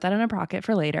put that in a pocket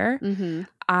for later.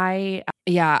 I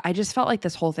just felt like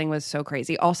this whole thing was so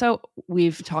crazy. Also,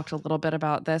 we've talked a little bit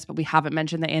about this, but we haven't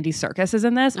mentioned that Andy Serkis is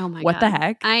in this. Oh my God. What the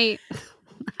heck?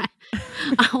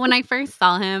 When I first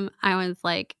saw him, I was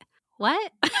like,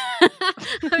 what? I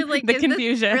was like, the is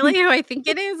confusion. this really who I think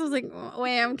it is? I was like,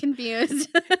 wait, I'm confused.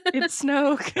 It's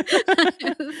Snoke.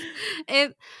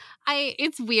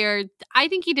 It's weird. I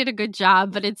think he did a good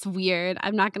job, but it's weird.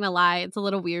 I'm not gonna lie. It's a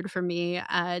little weird for me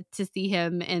to see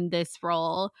him in this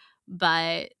role.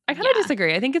 But I kind of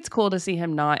disagree. I think it's cool to see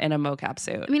him not in a mocap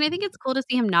suit. I mean, I think it's cool to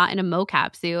see him not in a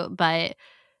mocap suit, but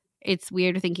it's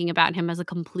weird thinking about him as a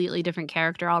completely different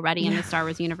character already in the Star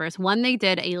Wars universe. One they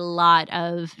did a lot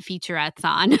of featurettes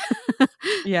on.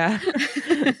 Yeah.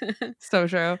 So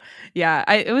true. Yeah.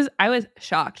 I was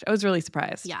shocked. I was really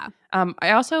surprised. Yeah.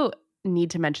 I also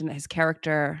need to mention that his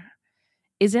character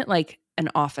isn't like an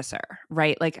officer,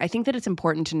 right? Like, I think that it's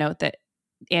important to note that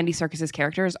Andy Serkis's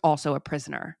character is also a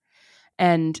prisoner.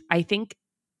 And I think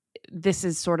this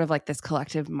is sort of like this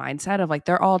collective mindset of like,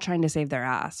 they're all trying to save their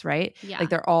ass, right? Yeah. Like,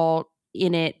 they're all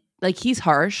in it. Like, he's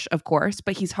harsh, of course,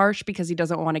 but he's harsh because he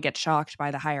doesn't want to get shocked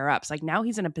by the higher ups. Like, now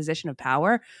he's in a position of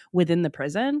power within the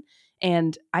prison.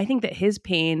 And I think that his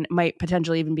pain might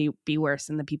potentially even be worse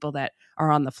than the people that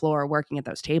are on the floor working at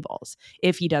those tables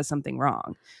if he does something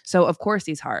wrong. So, of course,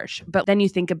 he's harsh. But then you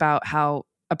think about how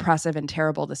oppressive and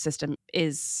terrible the system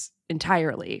is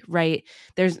entirely, right?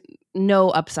 There's no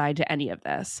upside to any of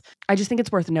this. I just think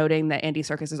it's worth noting that Andy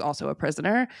Serkis is also a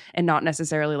prisoner and not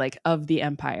necessarily like of the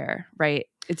Empire, right?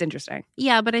 It's interesting.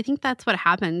 Yeah, but I think that's what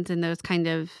happens in those kind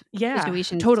of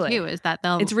situations totally. too, is that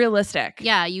it's realistic.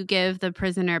 Yeah, you give the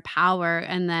prisoner power,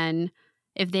 and then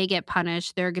if they get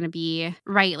punished, they're going to be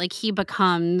right. Like, he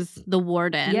becomes the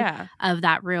warden of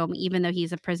that room, even though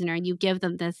he's a prisoner. And you give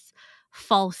them this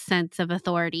false sense of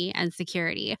authority and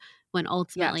security when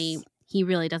ultimately he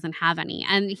really doesn't have any.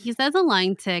 And he says a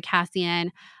line to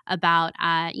Cassian about,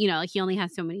 he only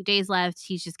has so many days left.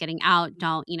 He's just getting out.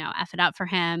 Don't, F it up for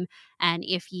him. And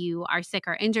if you are sick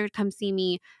or injured, come see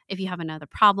me. If you have another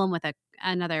problem with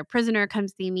another prisoner, come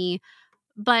see me.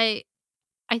 But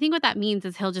I think what that means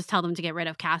is he'll just tell them to get rid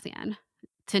of Cassian,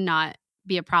 to not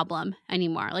be a problem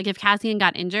anymore. Like, if Cassian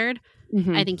got injured,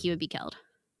 I think he would be killed.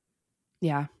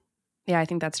 Yeah. Yeah, I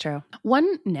think that's true.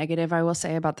 One negative I will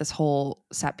say about this whole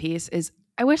set piece is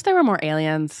I wish there were more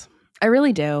aliens. I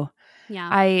really do. Yeah.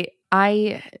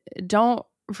 I don't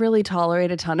really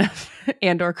tolerate a ton of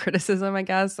Andor criticism, I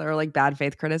guess, or like bad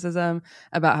faith criticism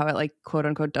about how it like quote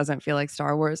unquote doesn't feel like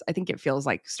Star Wars. I think it feels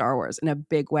like Star Wars in a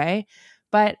big way.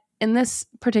 But in this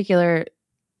particular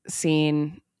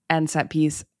scene and set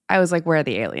piece, I was like, where are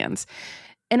the aliens?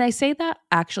 And I say that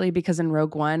actually because in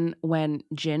Rogue One, when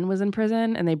Jyn was in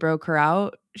prison and they broke her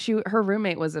out, her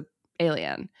roommate was an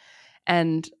alien.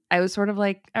 And I was sort of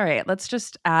like, all right, let's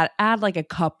just add like a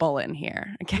couple in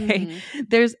here. Okay.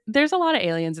 There's a lot of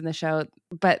aliens in the show,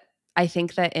 but I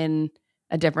think that in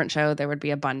a different show, there would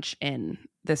be a bunch in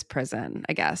this prison,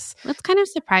 I guess. That's kind of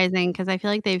surprising because I feel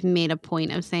like they've made a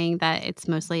point of saying that it's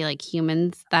mostly like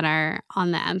humans that are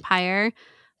on the Empire.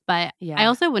 But I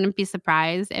also wouldn't be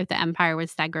surprised if the Empire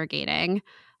was segregating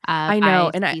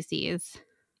by species.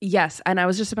 Yes, and I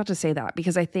was just about to say that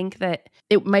because I think that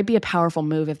it might be a powerful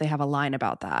move if they have a line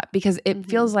about that because it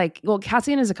feels like, well,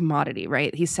 Cassian is a commodity,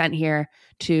 right? He's sent here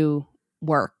to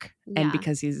work and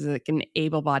because he's like an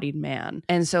able-bodied man.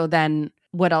 And so then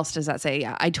what else does that say?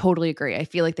 Yeah, I totally agree. I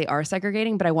feel like they are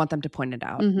segregating, but I want them to point it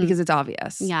out because it's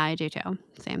obvious. Yeah, I do too.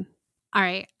 Same. All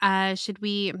right. Should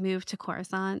we move to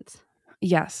Coruscant?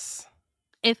 Yes.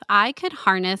 If I could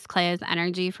harness Clea's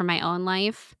energy for my own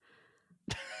life,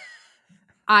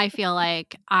 I feel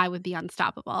like I would be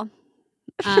unstoppable.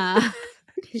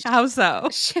 How so?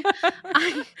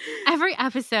 Every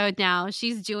episode now,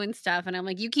 she's doing stuff, and I'm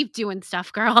like, you keep doing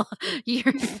stuff, girl.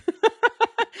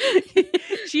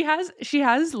 She has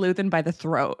Luthen by the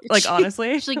throat. Like,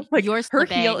 honestly, like you're her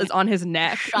heel is on his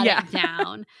neck. Shut it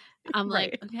down. I'm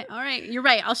like, okay, all right, you're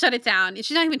right. I'll shut it down.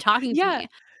 She's not even talking to me.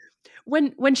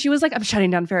 When she was like, I'm shutting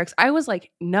down Ferrix, I was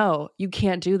like, no, you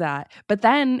can't do that. But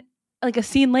then like a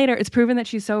scene later, it's proven that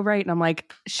she's so right. And I'm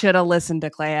like, should have listened to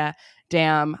Clea.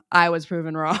 Damn, I was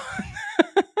proven wrong.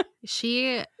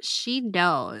 She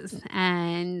knows.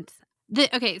 And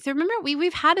okay, so remember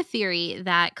we've had a theory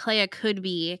that Clea could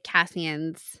be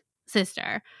Cassian's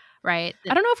sister, right?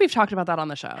 I don't know if we've talked about that on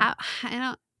the show.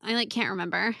 I can't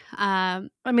remember. I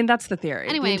mean, that's the theory.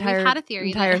 Anyway, we've had a theory.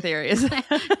 Entire theory is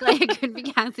Clea could be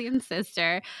Cassian's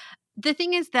sister. The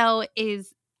thing is, though,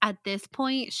 is at this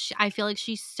point, I feel like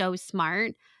she's so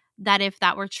smart that if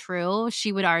that were true,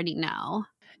 she would already know.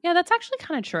 Yeah, that's actually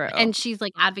kind of true. And she's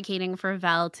like advocating for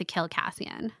Vel to kill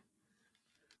Cassian.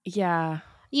 Yeah.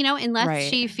 Unless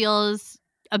she feels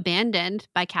abandoned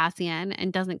by Cassian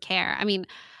and doesn't care. I mean,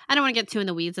 I don't want to get too in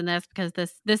the weeds in this because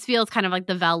this feels kind of like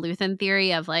the Vel Luthen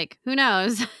theory of like, who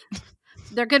knows?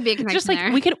 There could be a connection just like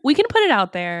there. we can put it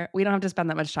out there. We don't have to spend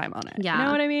that much time on it. Yeah. You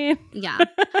know what I mean? Yeah.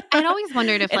 I'd always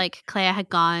wondered if like Clea had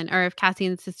gone, or if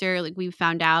Cassian's sister, like we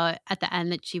found out at the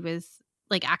end that she was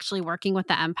like actually working with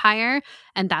the Empire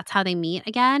and that's how they meet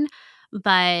again.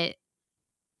 But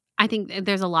I think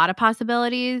there's a lot of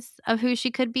possibilities of who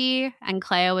she could be, and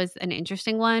Clea was an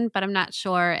interesting one, but I'm not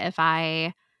sure if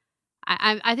I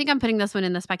think I'm putting this one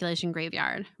in the speculation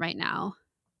graveyard right now.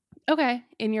 Okay.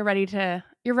 And you're ready to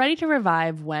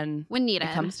revive when needed.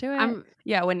 it comes to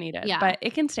it. When needed. Yeah. But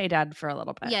it can stay dead for a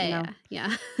little bit.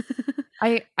 Yeah.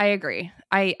 I agree.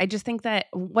 I just think that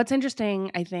what's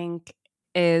interesting, I think,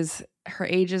 is her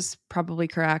age is probably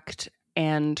correct,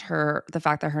 and the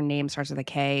fact that her name starts with a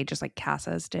K, just like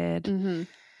Cass's did. Mm-hmm.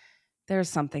 There's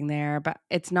something there, but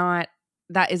it's not.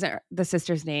 That isn't the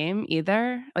sister's name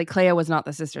either. Like Clea was not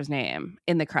the sister's name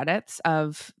in the credits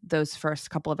of those first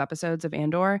couple of episodes of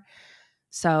Andor.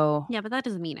 So yeah, but that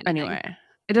doesn't mean anything. Anyway,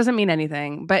 it doesn't mean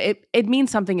anything, but it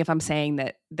means something if I'm saying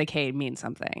that the K means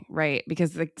something, right?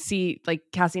 Because the C, like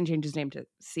Cassian changed his name to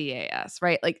CAS,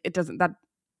 right? Like it doesn't. That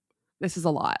this is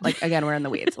a lot. Like again, we're in the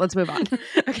weeds. Let's move on.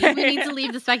 Okay, we need to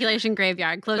leave the speculation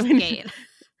graveyard. Close the gate.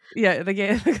 Yeah, the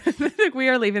gate. We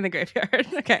are leaving the graveyard.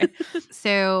 Okay.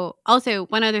 So, also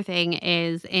one other thing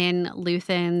is in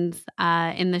Luthen's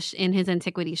in his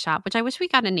antiquity shop, which I wish we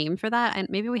got a name for that, and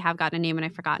maybe we have gotten a name and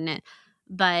I've forgotten it.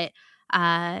 But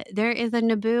there is a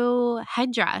Naboo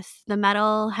headdress, the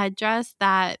metal headdress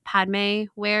that Padme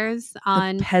wears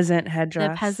on the peasant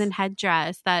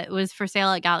headdress that was for sale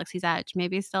at Galaxy's Edge.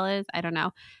 Maybe it still is. I don't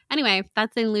know. Anyway,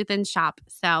 that's in Luthen's shop.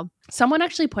 So someone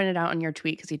actually pointed out on your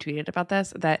tweet, because you tweeted about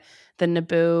this, that the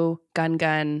Naboo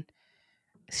gun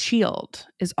shield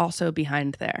is also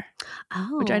behind there.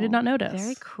 Oh, which I did not notice.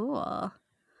 Very cool.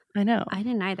 I know. I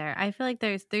didn't either. I feel like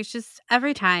there's just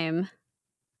every time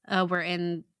we're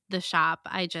in the shop,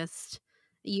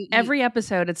 every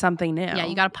episode it's something new. Yeah,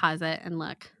 you got to pause it and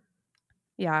look.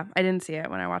 Yeah, I didn't see it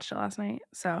when I watched it last night.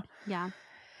 So yeah.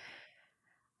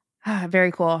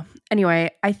 Very cool.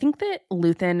 Anyway, I think that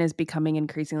Luthen is becoming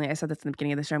increasingly, I said this in the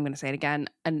beginning of the show, I'm going to say it again,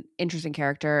 an interesting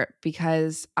character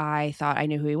because I thought I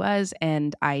knew who he was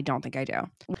and I don't think I do.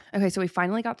 Okay, so we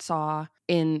finally got Saw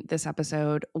in this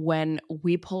episode. When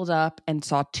we pulled up and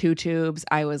saw two tubes,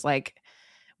 I was like,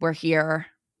 we're here.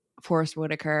 Forrest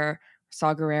Whitaker,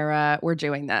 Saw Gerrera, we're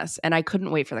doing this. And I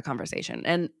couldn't wait for the conversation.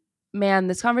 And man,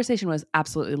 this conversation was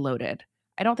absolutely loaded.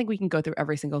 I don't think we can go through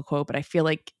every single quote, but I feel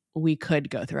like we could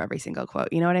go through every single quote.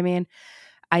 You know what I mean?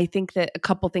 I think that a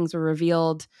couple things were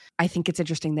revealed. I think it's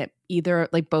interesting that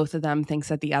both of them thinks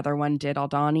that the other one did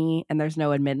Aldhani and there's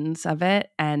no admittance of it.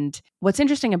 And what's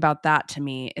interesting about that to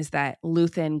me is that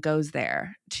Luthen goes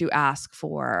there to ask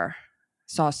for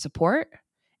Saw's support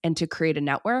and to create a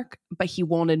network, but he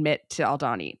won't admit to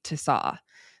Aldhani, to Saw.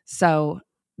 So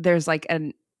there's like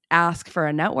an ask for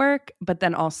a network, but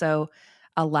then also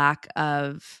a lack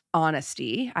of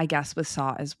honesty, I guess, with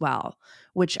Saw as well,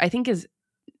 which I think is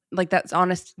like that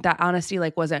honesty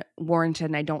like wasn't warranted.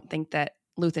 And I don't think that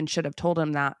Luthen should have told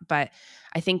him that. But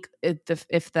I think if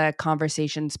the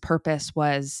conversation's purpose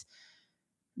was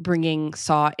bringing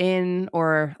Saw in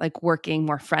or like working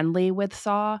more friendly with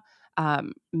Saw,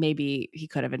 maybe he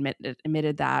could have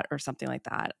admitted that or something like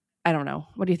that. I don't know.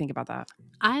 What do you think about that?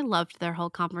 I loved their whole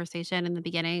conversation in the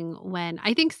beginning when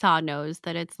I think Saw knows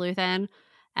that it's Luthen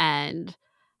and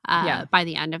by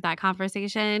the end of that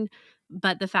conversation.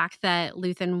 But the fact that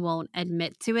Luthen won't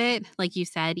admit to it, like you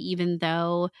said, even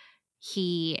though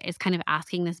he is kind of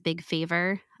asking this big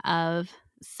favor of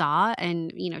Saw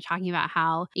and, talking about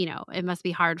how, it must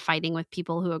be hard fighting with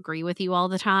people who agree with you all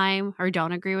the time or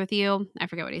don't agree with you. I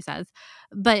forget what he says.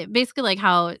 But basically like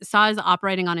how Saw is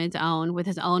operating on his own with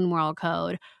his own moral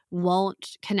code,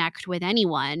 won't connect with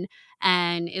anyone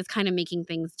and is kind of making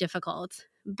things difficult.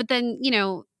 But then,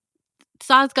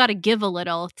 Saw's got to give a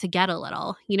little to get a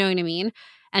little. You know what I mean?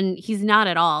 And he's not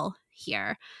at all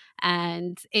here.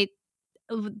 And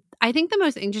I think the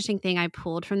most interesting thing I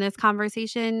pulled from this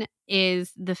conversation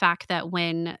is the fact that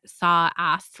when Saw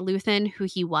asked Luthen who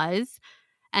he was,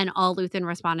 and all Luthen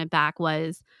responded back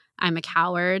was, I'm a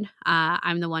coward.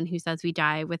 I'm the one who says we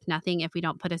die with nothing if we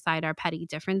don't put aside our petty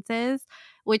differences,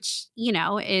 which,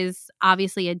 is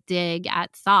obviously a dig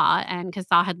at Saw. And because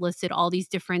Saw had listed all these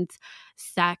different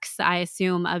sects, I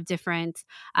assume, of different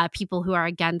people who are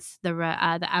against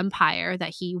the Empire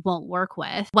that he won't work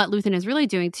with. What Luthen is really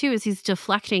doing, too, is he's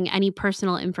deflecting any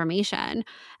personal information.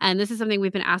 And this is something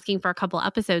we've been asking for a couple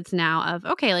episodes now of,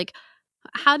 okay, like,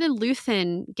 how did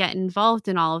Luthen get involved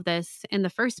in all of this in the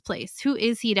first place? Who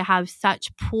is he to have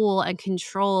such pull and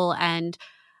control and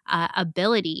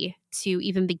ability to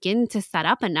even begin to set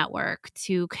up a network,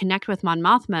 to connect with Mon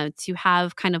Mothma, to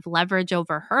have kind of leverage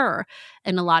over her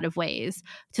in a lot of ways,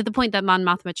 to the point that Mon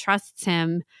Mothma trusts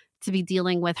him to be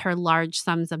dealing with her large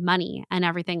sums of money and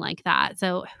everything like that.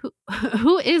 So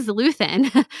who is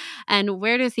Luthen and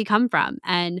where does he come from?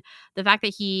 And the fact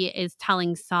that he is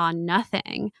telling Saw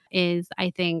nothing is,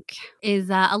 I think,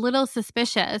 a little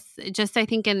suspicious, just I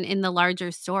think in the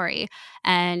larger story.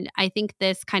 And I think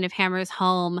this kind of hammers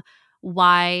home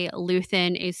why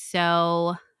Luthen is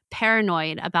so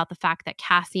paranoid about the fact that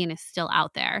Cassian is still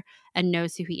out there and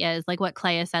knows who he is. Like what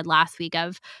Clea said last week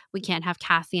of, we can't have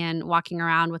Cassian walking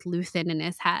around with Luthen in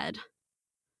his head.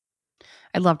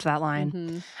 I loved that line.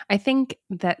 Mm-hmm. I think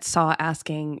that Saw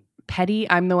asking, Petty,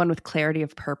 I'm the one with clarity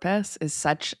of purpose, is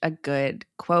such a good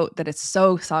quote that it's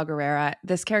so Saw Gerrera.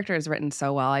 This character is written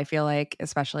so well, I feel like,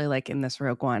 especially like in this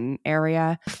Rogue One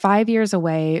area. 5 years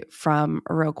away from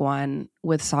Rogue One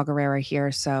with Saw Gerrera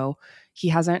here, so he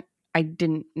hasn't, I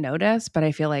didn't notice, but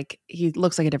I feel like he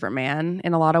looks like a different man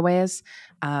in a lot of ways.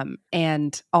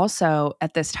 And also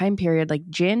at this time period, like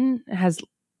Jin has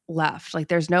left. Like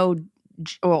there's no,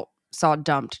 well, Saw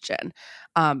dumped Jin.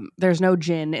 There's no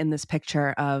Jin in this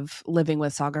picture of living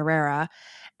with Saw Gerrera.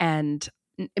 And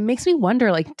it makes me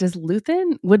wonder, like,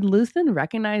 would Luthen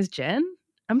recognize Jin?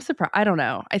 I'm surprised. I don't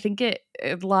know. I think a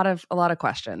lot of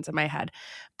questions in my head.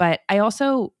 But I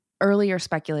also earlier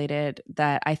speculated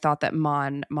that I thought that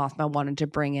Mon Mothma wanted to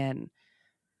bring in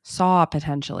Saw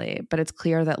potentially, but it's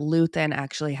clear that Luthen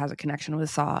actually has a connection with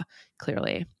Saw,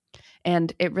 clearly.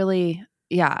 And it really,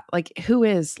 yeah, like who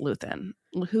is Luthen?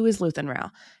 Who is Luthen Rael?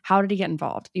 How did he get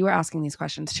involved? You were asking these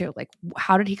questions too. Like,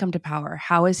 how did he come to power?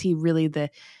 How is he really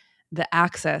the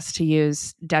access, to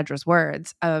use Dedra's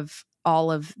words, of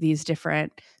all of these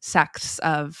different sects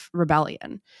of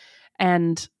rebellion?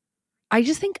 And I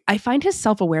just think I find his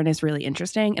self-awareness really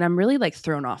interesting, and I'm really like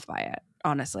thrown off by it,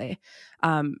 honestly,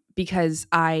 because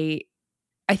I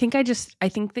think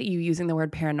that you using the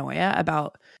word paranoia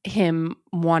about him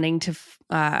wanting to,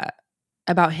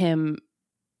 about him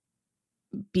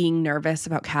being nervous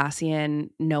about Cassian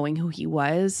knowing who he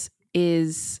was,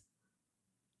 is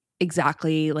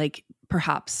exactly like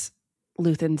perhaps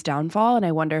Luthen's downfall, and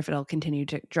I wonder if it'll continue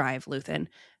to drive Luthen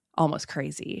almost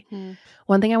crazy.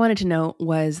 One thing I wanted to note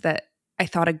was that I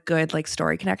thought a good like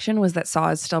story connection was that Saw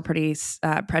is still pretty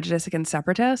prejudiced against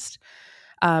separatist.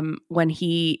 When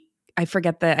I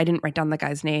forget that I didn't write down the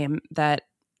guy's name that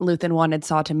Luthen wanted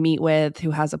Saw to meet with,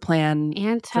 who has a plan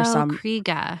for some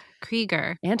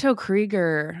Krieger. Anto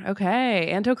Krieger. Okay.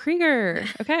 Anto Krieger.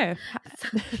 Okay.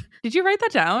 Did you write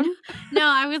that down? No,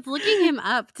 I was looking him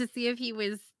up to see if he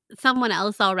was someone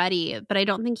else already, but I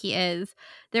don't think he is.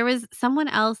 There was someone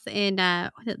else in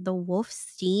the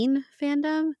Wolfstein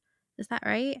fandom. Is that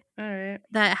right? All right.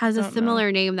 That has a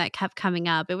similar name that kept coming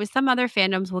up. It was some other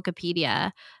fandom's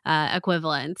Wikipedia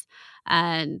equivalent.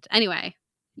 And anyway,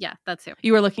 yeah, that's who.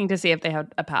 You were looking to see if they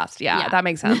had a past. Yeah. That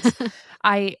makes sense.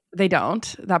 They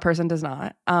don't. That person does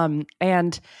not.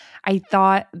 And I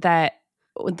thought that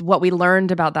what we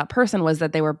learned about that person was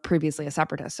that they were previously a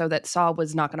separatist, so that Saw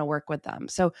was not going to work with them.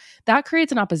 So that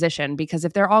creates an opposition, because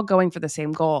if they're all going for the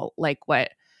same goal, like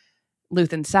what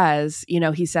Luthen says,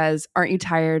 he says, aren't you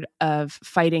tired of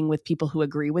fighting with people who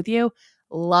agree with you?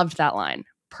 Loved that line.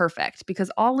 Perfect.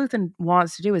 Because all Luthen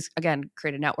wants to do is, again,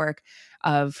 create a network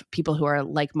of people who are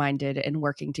like-minded and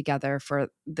working together for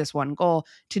this one goal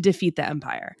to defeat the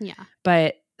Empire. Yeah.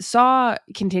 But Saw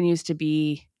continues to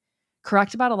be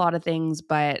correct about a lot of things,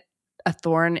 but a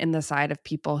thorn in the side of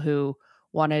people who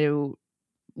want to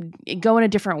go in a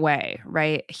different way,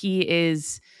 right? He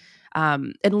is...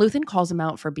 and Luthen calls him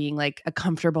out for being like a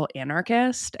comfortable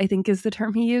anarchist, I think is the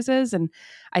term he uses. And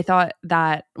I thought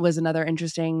that was another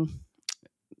interesting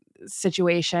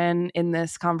situation in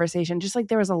this conversation. Just like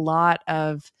there was a lot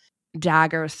of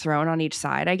daggers thrown on each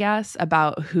side, I guess,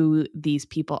 about who these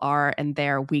people are and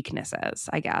their weaknesses,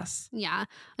 I guess. Yeah.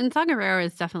 And Saw Gerrera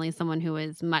is definitely someone who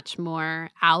is much more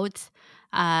out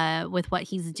with what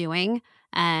he's doing.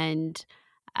 And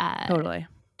totally.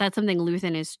 That's something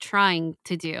Luthen is trying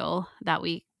to do. That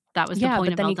was the point of Aldhani.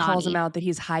 But then he calls him out that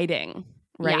he's hiding,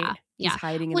 right? Yeah. He's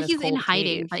hiding in well, this he's in cold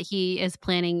hiding, cave. but he is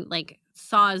planning, like,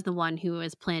 Saw is the one who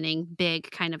is planning big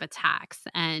kind of attacks.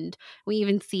 And we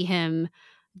even see him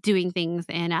doing things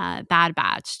in Bad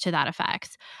Batch to that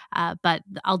effect. But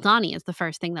Aldhani is the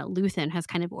first thing that Luthen has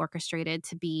kind of orchestrated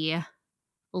to be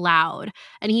loud,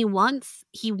 and he wants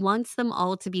them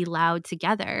all to be loud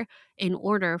together in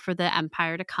order for the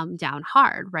Empire to come down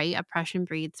hard, right? Oppression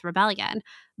breeds rebellion.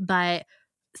 But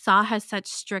Saw has such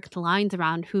strict lines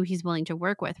around who he's willing to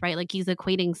work with, right? Like he's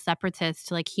equating separatists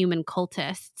to like human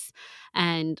cultists.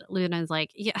 And Luna's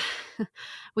like, yeah,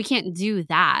 we can't do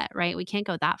that, right? We can't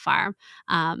go that far.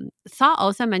 Saw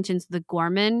also mentions the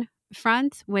Gorman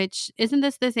front, which isn't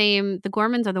this the same? The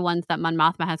Gormans are the ones that Mon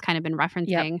Mothma has kind of been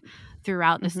referencing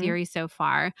throughout the series so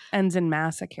far. Ends in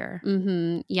massacre.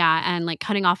 Yeah, and like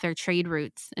cutting off their trade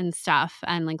routes and stuff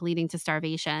and like leading to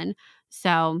starvation.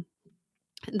 So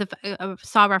the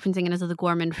Saw referencing it as the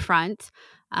Gorman front.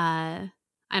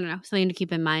 I don't know, something to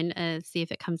keep in mind, see if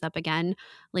it comes up again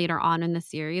later on in the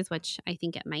series, which I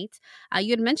think it might.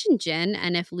 You had mentioned Jin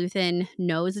and if Luthen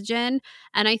knows Jin,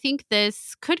 and I think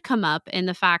this could come up in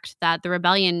the fact that the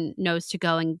rebellion knows to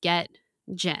go and get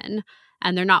Jin,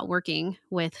 and they're not working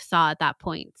with Saw at that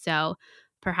point. So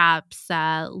perhaps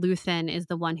Luthen is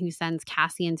the one who sends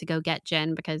Cassian to go get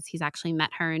Jin because he's actually met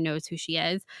her and knows who she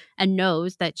is and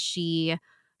knows that she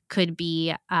could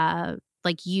be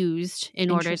like used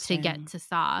in order to get to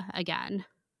Saw again.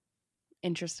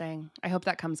 Interesting. I hope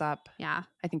that comes up. Yeah.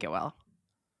 I think it will.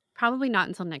 Probably not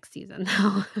until next season,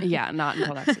 though. Yeah, not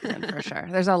until next season for sure.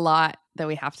 There's a lot that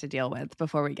we have to deal with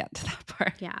before we get to that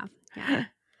part. Yeah.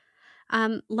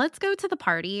 Let's go to the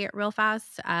party real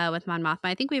fast with Mon Mothma.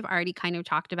 I think we've already kind of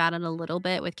talked about it a little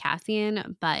bit with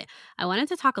Cassian, but I wanted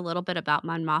to talk a little bit about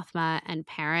Mon Mothma and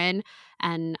Perrin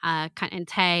and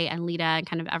Tay and Lita and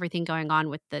kind of everything going on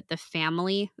with the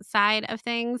family side of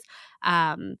things.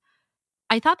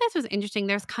 I thought this was interesting.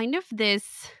 There's kind of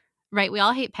this... Right, we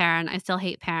all hate Perrin. I still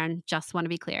hate Perrin, just want to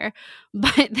be clear.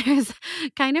 But there's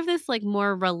kind of this like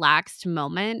more relaxed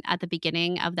moment at the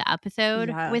beginning of the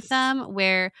episode with them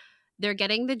where they're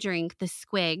getting the drink, the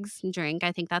squigs drink.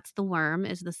 I think that's the worm,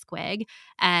 is the squig.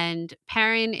 And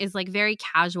Perrin is like very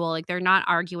casual. Like they're not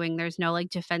arguing. There's no like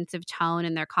defensive tone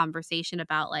in their conversation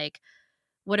about like,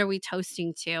 what are we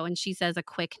toasting to? And she says a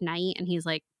quick night. And he's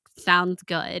like, sounds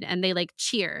good. And they like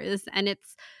cheers. And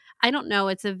it's, I don't know,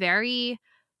 it's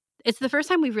the first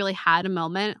time we've really had a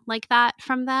moment like that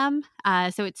from them.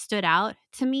 So it stood out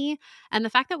to me. And the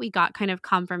fact that we got kind of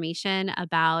confirmation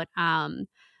about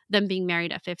them being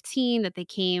married at 15, that they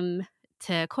came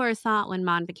to Coruscant when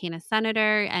Mon became a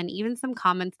senator, and even some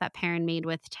comments that Perrin made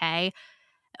with Tay,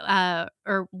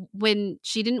 or when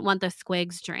she didn't want the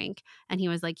squigs drink. And he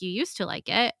was like, you used to like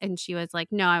it. And she was like,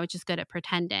 no, I was just good at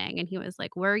pretending. And he was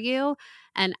like, were you?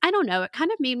 And I don't know. It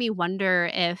kind of made me wonder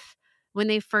if when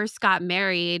they first got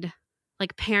married,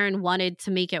 like Perrin wanted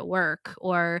to make it work,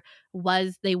 or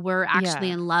they were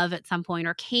actually in love at some point,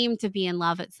 or came to be in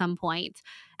love at some point.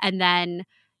 And then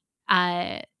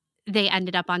they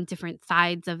ended up on different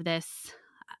sides of this.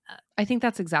 I think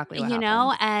that's exactly what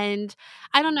happened. And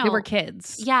I don't know. They were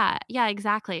kids. Yeah,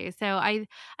 exactly. So I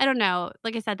don't know.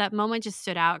 Like I said, that moment just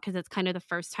stood out because it's kind of the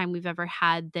first time we've ever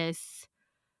had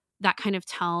that kind of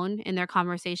tone in their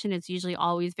conversation. It's usually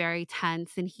always very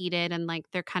tense and heated, and like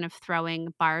they're kind of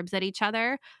throwing barbs at each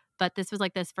other. But this was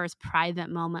like this first private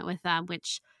moment with them,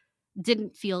 which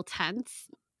didn't feel tense.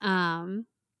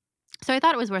 So I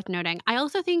thought it was worth noting. I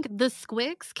also think the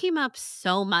squigs came up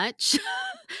so much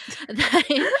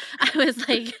that I was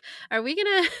like,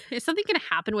 is something going to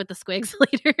happen with the squigs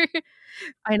later?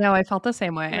 I know. I felt the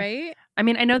same way. Right? I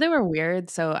mean, I know they were weird,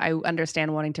 so I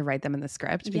understand wanting to write them in the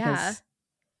script because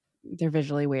they're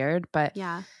visually weird. But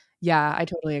yeah, I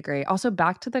totally agree. Also,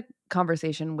 back to the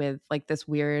conversation with like this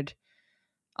weird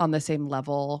on the same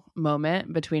level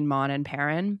moment between Mon and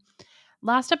Perrin.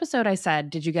 Last episode, I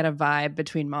said, did you get a vibe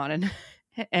between Mon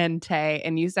and Tay?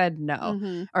 And you said no.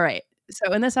 Mm-hmm. All right.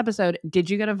 So in this episode, did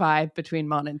you get a vibe between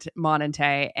Mon and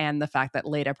Tay, and the fact that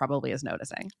Leda probably is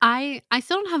noticing? I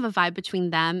still don't have a vibe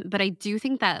between them, but I do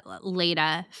think that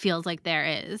Leda feels like there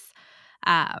is.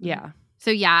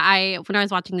 So when I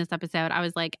was watching this episode, I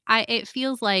was like, it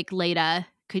feels like Leda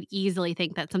could easily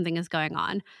think that something is going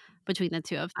on between the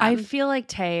two of them. I feel like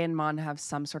Tay and Mon have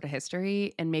some sort of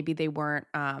history, and maybe they weren't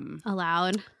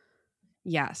allowed.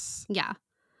 Yes. Yeah.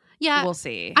 We'll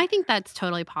see. I think that's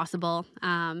totally possible.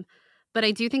 But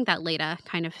I do think that Leda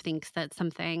kind of thinks that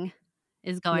something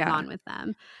is going on with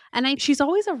them, and she's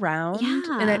always around,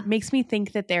 and it makes me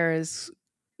think that there's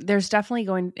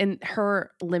definitely and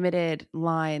her limited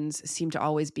lines seem to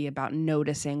always be about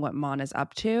noticing what Mon is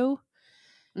up to.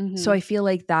 Mm-hmm. So I feel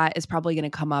like that is probably going to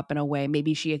come up in a way.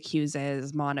 Maybe she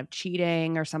accuses Mon of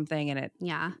cheating or something, and it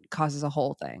causes a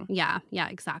whole thing. Yeah,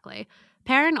 exactly.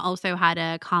 Perrin also had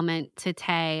a comment to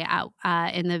Tay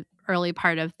in the early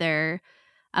part of the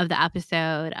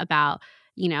episode about,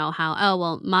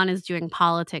 how, Mon is doing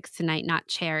politics tonight, not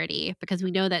charity, because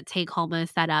we know that Tay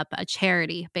Kolma set up a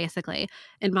charity, basically,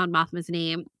 in Mon Mothma's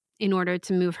name in order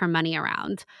to move her money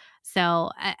around. So,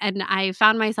 and I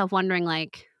found myself wondering,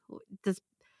 like, does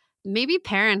maybe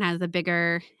Perrin has a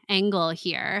bigger angle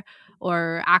here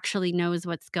or actually knows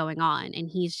what's going on, and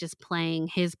he's just playing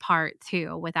his part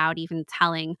too without even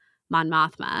telling Mon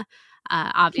Mothma. He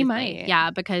Obviously, might.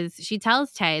 yeah, because she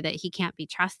tells Tay that he can't be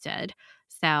trusted.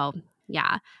 So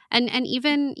yeah, and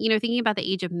even thinking about the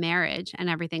age of marriage and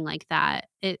everything like that,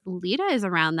 Lita is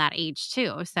around that age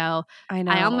too. So I I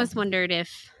know. almost wondered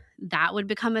if that would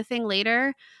become a thing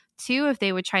later too, if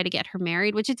they would try to get her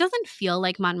married, which it doesn't feel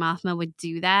like Mon Mothma would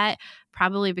do that,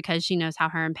 probably because she knows how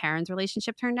her and Perrin's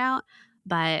relationship turned out.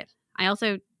 But I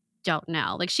also don't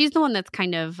know. Like, she's the one that's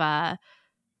kind of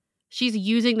she's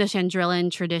using the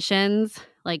Chandrillan traditions,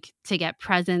 like, to get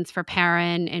presents for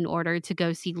Perrin in order to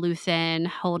go see Luthen,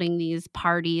 holding these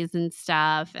parties and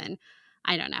stuff. And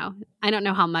I don't know. I don't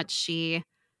know how much she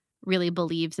really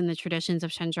believes in the traditions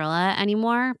of Chandrilla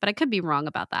anymore, but I could be wrong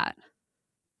about that.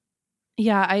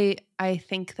 Yeah, I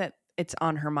think that it's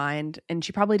on her mind, and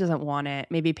she probably doesn't want it.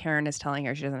 Maybe Perrin is telling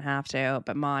her she doesn't have to,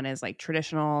 but Mon is like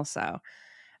traditional, so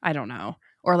I don't know.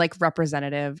 Or like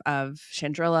representative of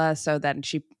Chandrilla, so then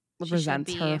she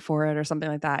resents her for it or something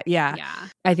like that. Yeah.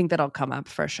 I think that'll come up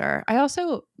for sure. I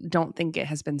also don't think it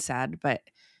has been said, but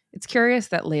it's curious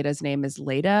that Leida's name is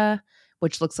Leida,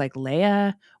 which looks like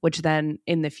Leia, which then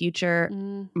in the future,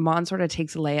 Mon sort of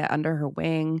takes Leia under her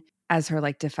wing as her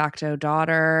like de facto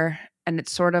daughter. And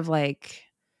it's sort of like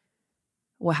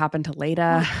what happened to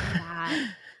Leida.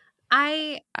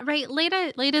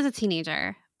 Leida's a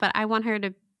teenager, but I want her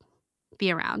to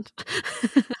be around.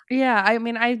 Yeah, I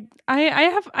mean, I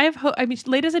have hope. I mean,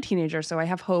 Leida's a teenager, so I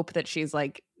have hope that she's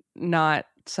like not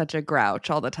such a grouch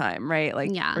all the time, right?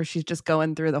 Like, or she's just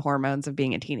going through the hormones of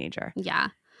being a teenager. Yeah,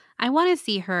 I want to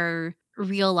see her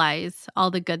realize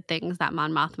all the good things that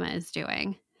Mon Mothma is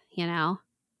doing,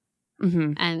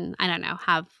 Mm-hmm. And I don't know,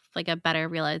 have like a better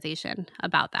realization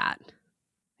about that.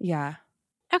 Yeah.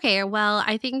 Okay, well,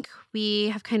 I think we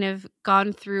have kind of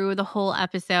gone through the whole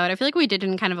episode. I feel like we did it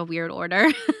in kind of a weird order.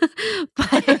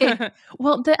 But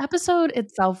well, the episode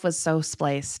itself was so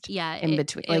spliced in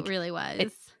between. It really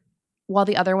was. While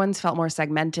the other ones felt more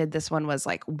segmented, this one was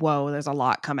like, whoa, there's a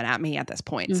lot coming at me at this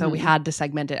point. Mm-hmm. So we had to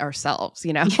segment it ourselves,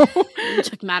 We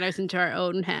took matters into our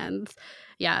own hands.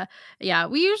 Yeah. Yeah.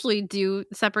 We usually do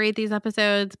separate these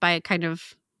episodes by kind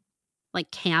of like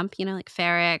camp, like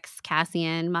Ferrix,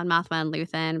 Cassian, Mon Mothma, and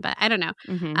Luthen, but I don't know.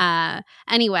 Mm-hmm.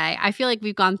 Anyway, I feel like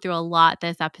we've gone through a lot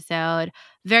this episode.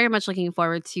 Very much looking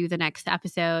forward to the next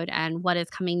episode and what is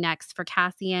coming next for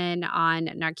Cassian on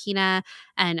Narkina,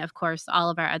 and of course, all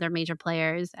of our other major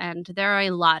players. And there are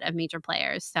a lot of major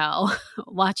players, so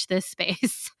watch this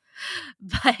space.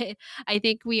 But I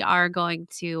think we are going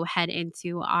to head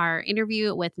into our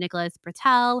interview with Nicholas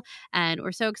Britell, and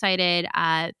we're so excited.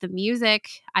 The music,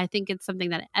 I think it's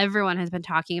something that everyone has been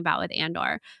talking about with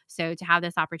Andor. So to have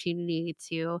this opportunity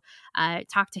to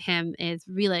talk to him is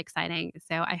really exciting.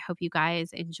 So I hope you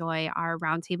guys enjoy our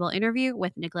roundtable interview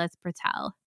with Nicholas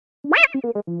Britell.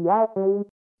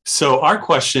 So our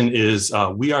question is,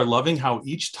 we are loving how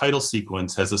each title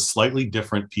sequence has a slightly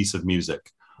different piece of music.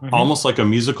 Mm-hmm. Almost like a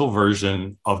musical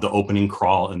version of the opening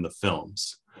crawl in the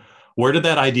films. Where did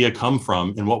that idea come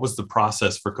from, and what was the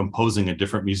process for composing a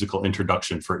different musical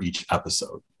introduction for each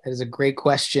episode? That is a great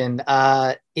question.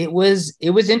 It was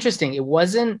interesting. It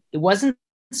wasn't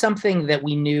something that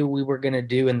we knew we were going to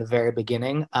do in the very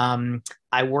beginning.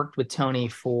 I worked with Tony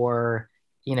for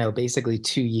basically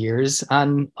 2 years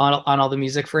on all the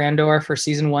music for Andor for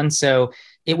season 1. So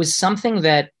it was something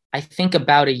that I think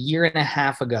about a year and a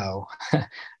half ago,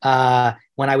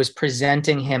 when I was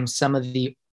presenting him some of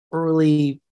the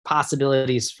early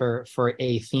possibilities for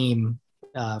a theme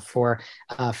for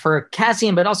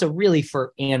Cassian, but also really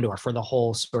for Andor, for the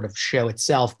whole sort of show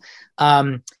itself.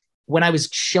 When I was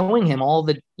showing him all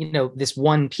the, this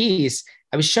one piece,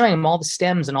 I was showing him all the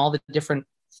stems and all the different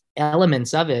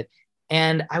elements of it.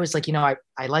 And I was like, I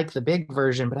like the big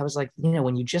version, but I was like,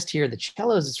 when you just hear the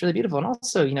cellos, it's really beautiful. And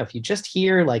also, if you just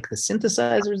hear like the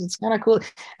synthesizers, it's kind of cool.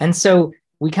 And so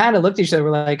we kind of looked at each other.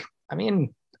 We're like, I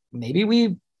mean, maybe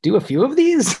we do a few of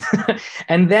these.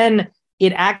 And then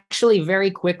it actually very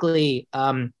quickly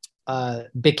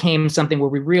became something where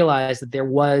we realized that there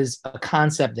was a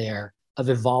concept there of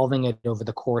evolving it over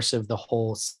the course of the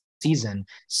whole season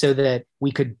so that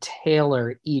we could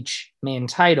tailor each main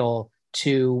title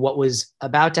to what was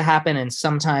about to happen, and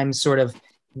sometimes sort of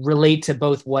relate to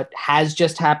both what has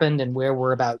just happened and where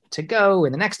we're about to go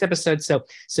in the next episode. So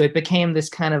it became this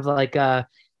kind of like a,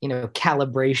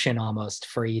 calibration almost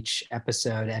for each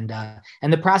episode. And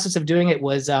the process of doing it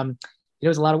was, it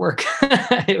was a lot of work.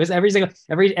 It was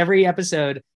every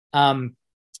episode.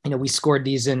 we scored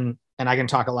these in, and I can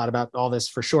talk a lot about all this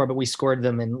for sure, but we scored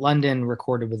them in London,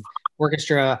 recorded with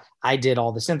orchestra. I did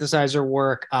all the synthesizer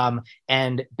work.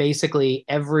 And basically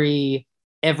every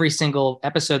single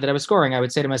episode that I was scoring, I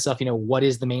would say to myself, what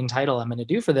is the main title I'm going to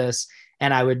do for this?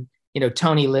 And I would,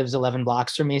 Tony lives 11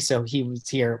 blocks from me. So he was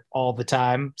here all the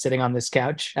time, sitting on this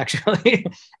couch, actually.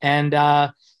 And,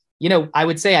 I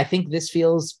would say, I think this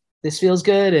feels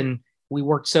good. And we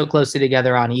worked so closely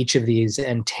together on each of these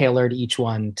and tailored each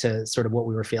one to sort of what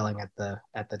we were feeling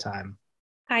at the time.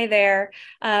 Hi there.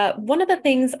 One of the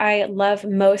things I love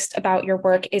most about your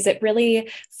work is it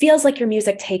really feels like your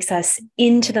music takes us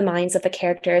into the minds of the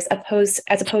characters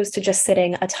as opposed to just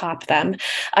sitting atop them.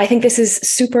 I think this is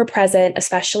super present,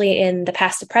 especially in the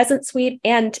Past to Present suite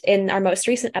and in our most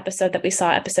recent episode that we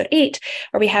saw, episode 8,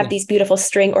 where we have these beautiful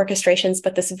string orchestrations,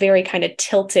 but this very kind of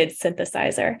tilted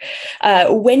synthesizer.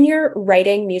 When you're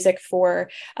writing music for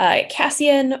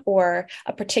Cassian or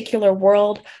a particular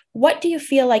world, what do you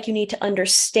feel like you need to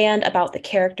understand about the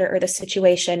character or the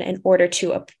situation in order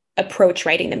to approach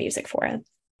writing the music for it?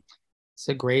 It's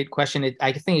a great question.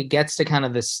 I think it gets to kind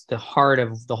of the heart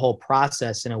of the whole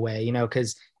process in a way,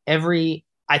 because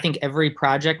I think every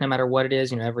project, no matter what it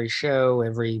is, every show,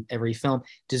 every film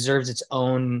deserves its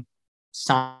own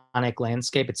sonic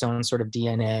landscape, its own sort of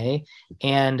DNA.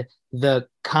 And the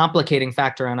complicating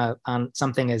factor on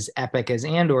something as epic as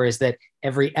Andor is that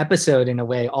every episode in a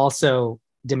way also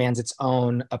demands its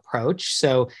own approach.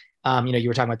 So, you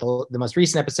were talking about the most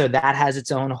recent episode that has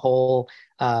its own whole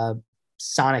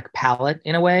sonic palette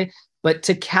in a way, but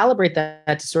to calibrate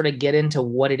that to sort of get into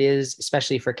what it is,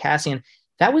 especially for Cassian,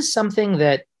 that was something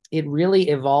that it really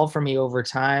evolved for me over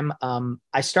time.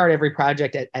 I start every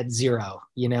project at zero,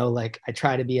 like I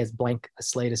try to be as blank a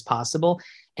slate as possible.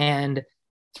 And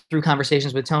through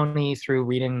conversations with Tony, through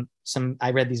reading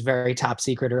I read these very top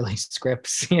secret early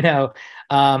scripts,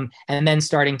 and then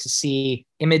starting to see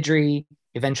imagery,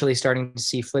 eventually starting to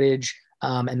see footage,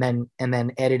 and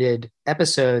then edited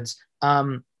episodes.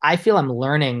 I feel I'm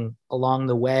learning along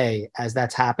the way as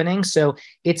that's happening. So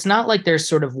it's not like there's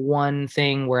sort of one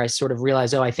thing where I sort of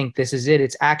realize, I think this is it.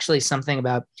 It's actually something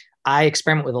about, I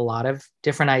experiment with a lot of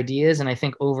different ideas. And I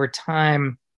think over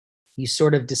time, you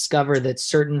sort of discover that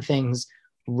certain things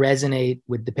resonate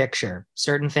with the picture.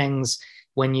 Certain things,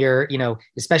 when you're,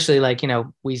 especially like,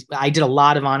 I did a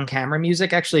lot of on-camera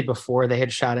music actually before they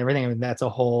had shot everything. I mean, that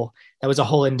was a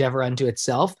whole endeavor unto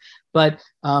itself. But,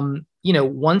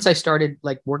 once I started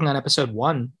like working on episode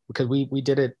 1, because we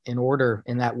did it in order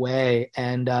in that way.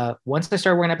 And once I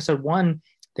started working on episode 1,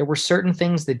 there were certain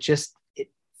things that just, it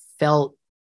felt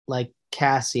like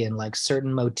Cassian, like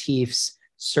certain motifs,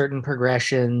 certain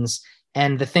progressions.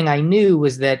 And the thing I knew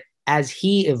was that as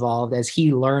he evolved, as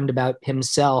he learned about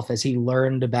himself, as he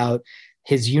learned about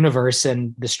his universe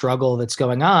and the struggle that's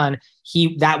going on,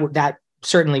 that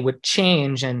certainly would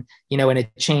change. And, and it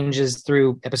changes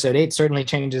through episode 8, certainly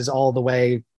changes all the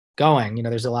way going.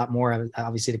 There's a lot more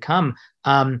obviously to come.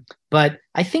 But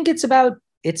I think it's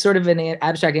sort of an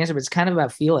abstract answer, but it's kind of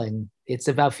about feeling. It's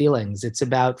about feelings. It's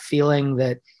about feeling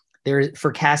that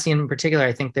for Cassian in particular,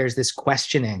 I think there's this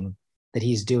questioning that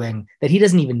he's doing that he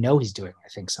doesn't even know he's doing. I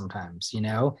think sometimes,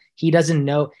 he doesn't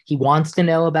know. He wants to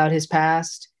know about his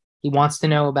past. He wants to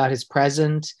know about his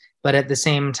present. But at the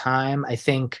same time, I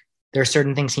think there are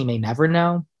certain things he may never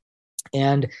know.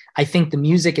 And I think the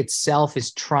music itself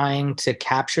is trying to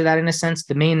capture that in a sense.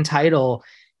 The main title,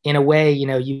 in a way,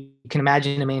 you can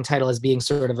imagine the main title as being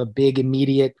sort of a big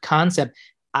immediate concept.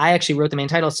 I actually wrote the main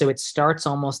title, so it starts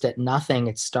almost at nothing.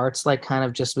 It starts like kind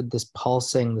of just with this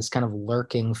pulsing, this kind of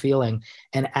lurking feeling.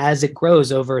 And as it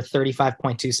grows over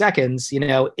 35.2 seconds,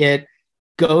 it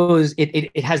goes,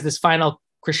 it has this final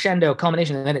crescendo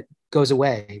culmination, and then it goes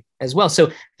away as well.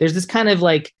 So there's this kind of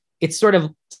like, it's sort of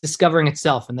discovering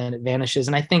itself and then it vanishes.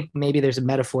 And I think maybe there's a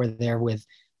metaphor there with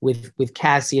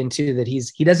Cassian too, that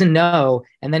he doesn't know.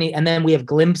 And then we have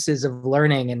glimpses of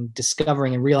learning and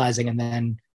discovering and realizing, and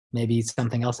then maybe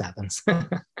something else happens.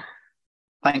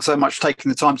 Thanks so much for taking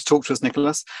the time to talk to us,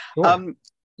 Nicholas. Sure.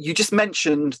 You just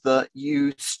mentioned that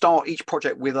you start each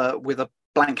project with a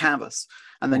blank canvas,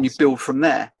 and then you build from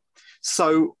there.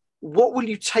 So what will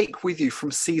you take with you from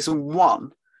season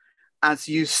 1 as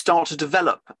you start to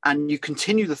develop and you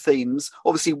continue the themes?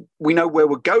 Obviously, we know where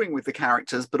we're going with the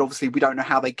characters, but obviously we don't know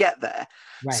how they get there.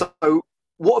 Right. So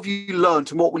what have you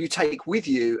learned, and what will you take with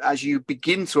you as you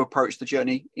begin to approach the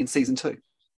journey in season 2?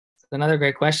 Another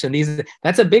great question.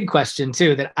 That's a big question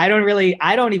too, that I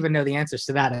don't even know the answers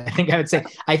to that. I think I would say,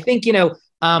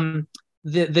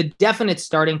 the definite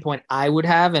starting point I would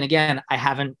have, and again, I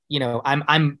haven't,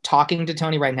 I'm talking to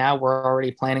Tony right now. We're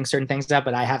already planning certain things out,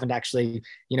 but I haven't actually,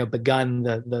 begun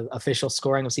the official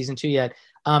scoring of season 2 yet.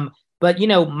 But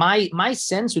my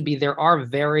sense would be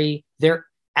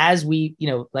as we,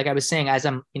 like I was saying,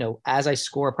 as I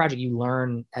score a project, you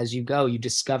learn as you go, you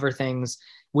discover things,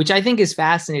 which I think is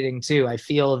fascinating too. I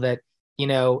feel that,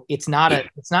 it's not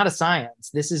a science.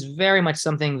 This is very much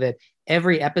something that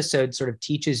every episode sort of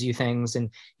teaches you things. And,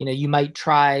 you might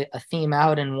try a theme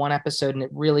out in one episode and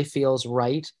it really feels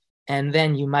right. And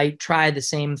then you might try the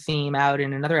same theme out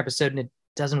in another episode and it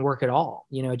doesn't work at all.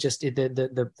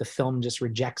 The film just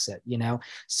rejects it,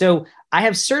 So I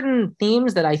have certain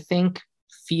themes that I think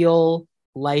feel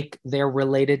like they're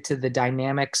related to the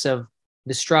dynamics of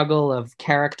the struggle of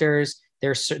characters.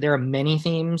 There are many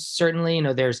themes, certainly,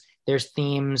 there's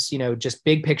themes, just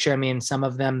big picture. I mean, some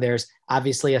of them, there's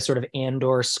obviously a sort of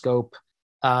Andor scope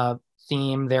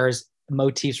theme. There's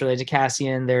motifs related to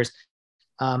Cassian. There's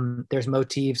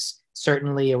motifs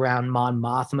certainly around Mon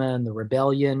Mothma and the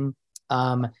rebellion.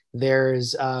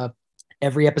 There's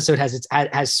every episode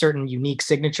has certain unique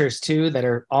signatures too that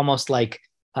are almost like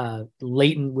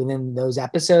latent within those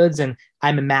episodes. And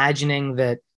I'm imagining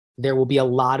that there will be a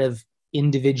lot of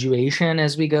individuation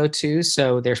as we go too.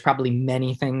 So there's probably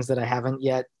many things that I haven't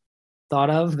yet thought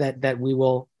of that we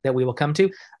will come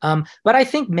to. But I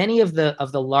think many of the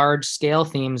large scale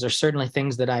themes are certainly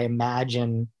things that I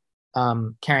imagine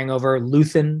carrying over.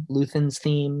 Luthen's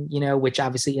theme, which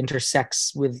obviously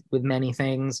intersects with many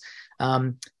things.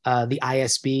 The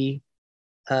ISB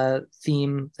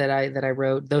theme that I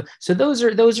wrote. So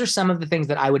those are some of the things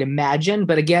that I would imagine.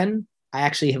 But again, I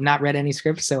actually have not read any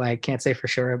scripts, so I can't say for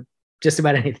sure just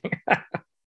about anything.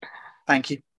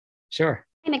 Thank you. Sure.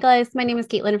 Hi, Nicholas. My name is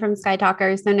Caitlin from Sky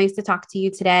Talker. So nice to talk to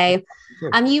you today.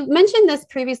 Sure. You mentioned this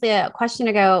previously a question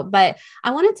ago, but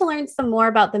I wanted to learn some more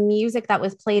about the music that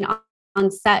was played on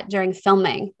set during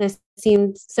filming. This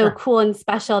seems so cool and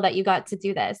special that you got to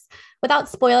do this. Without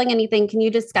spoiling anything, can you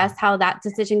discuss how that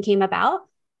decision came about?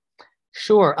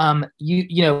 Sure.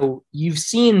 You've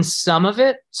seen some of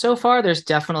it so far. There's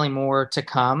definitely more to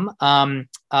come.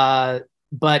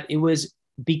 But it was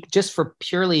just for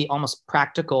purely almost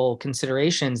practical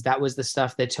considerations. That was the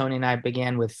stuff that Tony and I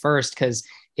began with first because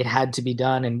it had to be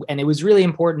done. And it was really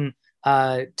important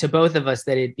to both of us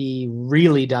that it be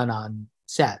really done on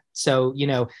set. So,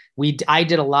 I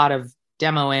did a lot of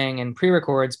demoing and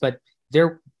pre-records, but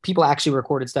people actually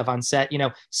recorded stuff on set.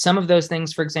 Some of those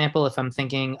things, for example, if I'm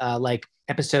thinking like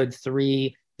episode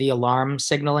 3, the alarm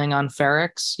signaling on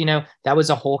Ferrix, that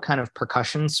was a whole kind of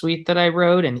percussion suite that I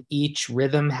wrote, and each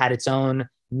rhythm had its own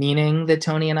meaning that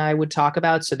Tony and I would talk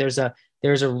about. So there's a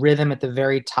rhythm at the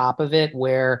very top of it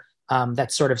where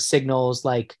that sort of signals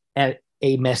like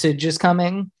a message is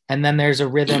coming. And then there's a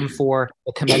rhythm for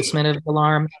the commencement of the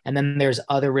alarm. And then there's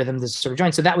other rhythms that sort of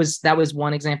join. So that was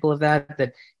one example of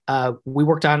that we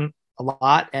worked on a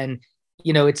lot. And,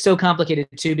 it's so complicated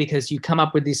too, because you come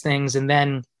up with these things and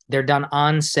then they're done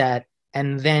on set.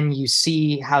 And then you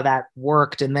see how that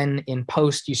worked. And then in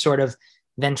post, you sort of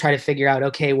then try to figure out,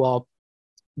 okay, well,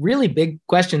 really big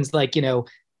questions like,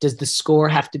 does the score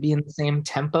have to be in the same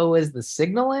tempo as the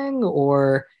signaling?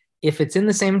 Or if it's in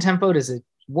the same tempo, does it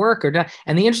work or not?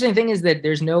 And the interesting thing is that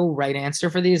there's no right answer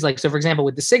for these. Like, so for example,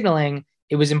 with the signaling,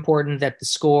 it was important that the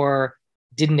score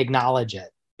didn't acknowledge it,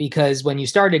 because when you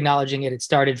started acknowledging it, it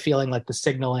started feeling like the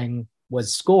signaling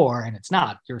was score, and it's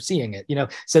not. You're seeing it,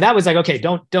 So that was like, okay,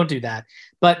 don't do that.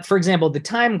 But for example, the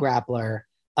Time Grappler,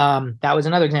 that was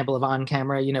another example of on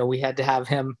camera. We had to have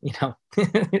him,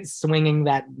 swinging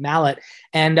that mallet,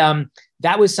 and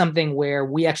that was something where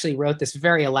we actually wrote this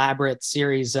very elaborate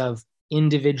series of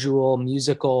individual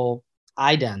musical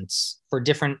idents for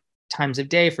different times of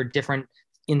day, for different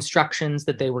instructions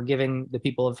that they were giving the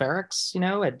people of Ferrix,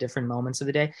 at different moments of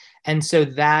the day. And so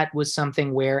that was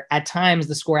something where at times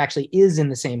the score actually is in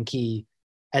the same key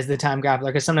as the Time Grappler,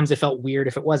 because sometimes it felt weird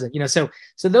if it wasn't, so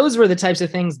those were the types of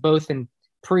things, both in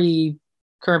current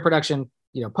production,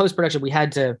 post-production, we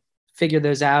had to figure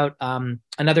those out.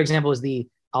 Another example is the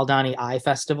Aldani Eye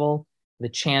Festival, the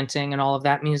chanting and all of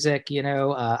that music.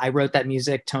 I wrote that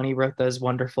music. Tony wrote those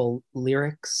wonderful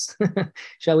lyrics,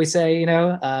 shall we say,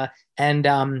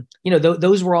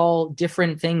 those were all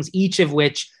different things, each of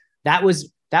which that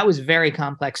was very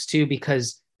complex too,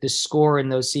 because the score in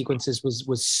those sequences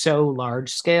was so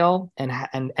large scale.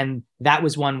 And that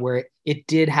was one where it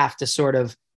did have to sort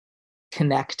of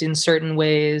connect in certain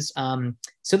ways.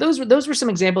 So those were some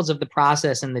examples of the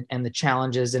process and the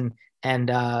challenges, and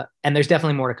there's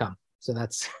definitely more to come. So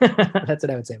that's that's what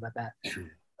I would say about that.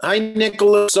 Hi,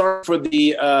 Nicholas. Sorry for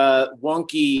the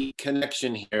wonky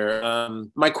connection here.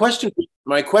 My question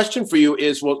for you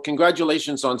is, well,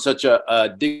 congratulations on such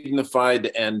a dignified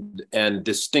and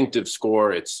distinctive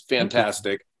score. It's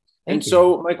fantastic. Thank you.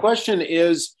 So my question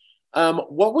is,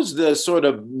 what was the sort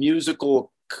of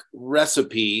musical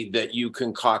recipe that you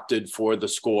concocted for the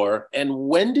score, and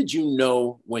when did you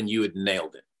know when you had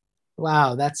nailed it?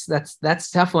 Wow, that's a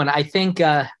tough one. I think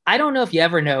I don't know if you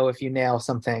ever know if you nail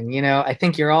something. I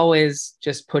think you're always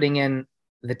just putting in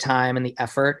the time and the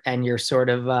effort, and you're sort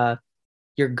of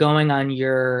you're going on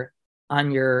your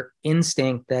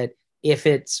instinct that if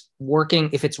it's working,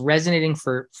 if it's resonating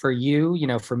for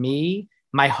you, for me,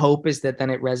 my hope is that then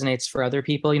it resonates for other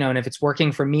people, and if it's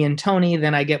working for me and Tony,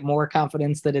 then I get more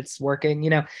confidence that it's working,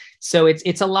 So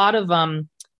it's a lot of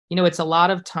it's a lot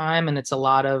of time, and it's a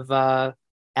lot of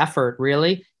effort,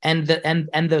 really. And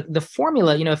the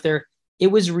formula, it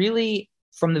was really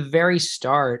from the very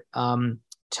start.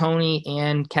 Tony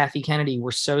and Kathy Kennedy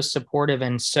were so supportive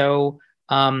and so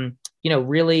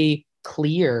really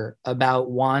clear about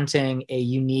wanting a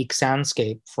unique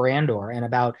soundscape for Andor, and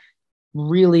about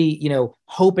really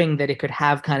hoping that it could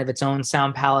have kind of its own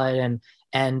sound palette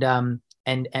and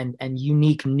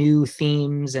unique new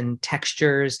themes and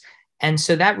textures. And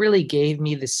so that really gave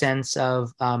me the sense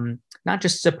of not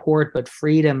just support, but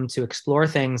freedom to explore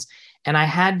things. And I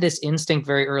had this instinct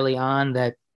very early on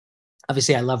that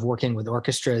obviously I love working with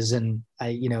orchestras, and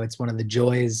it's one of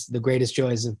the greatest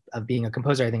joys of being a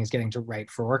composer, I think, is getting to write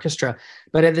for orchestra.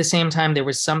 But at the same time, there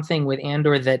was something with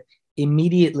Andor that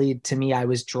immediately, to me, I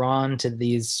was drawn to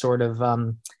these sort of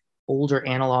older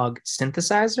analog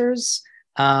synthesizers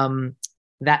that,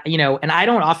 and I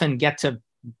don't often get to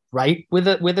write with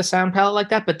a sound palette like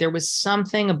that, but there was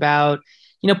something about,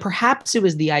 perhaps it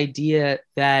was the idea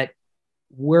that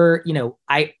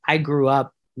I grew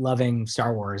up loving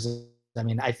Star Wars. I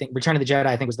mean, I think Return of the Jedi,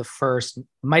 I think, was the first,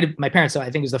 my parents, I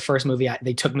think it was the first movie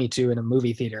they took me to in a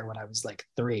movie theater when I was like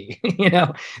 3,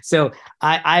 So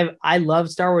I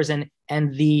love Star Wars, and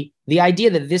the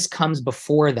idea that this comes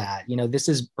before that, this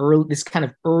is this kind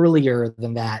of earlier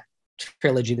than that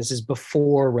trilogy. This is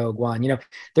before Rogue One.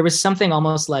 There was something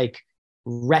almost like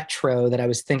retro that I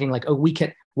was thinking like,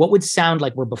 what would sound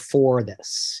like we're before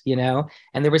this, and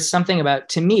there was something about,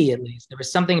 to me at least, there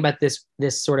was something about this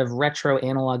sort of retro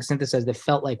analog synthesis that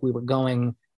felt like we were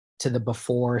going to the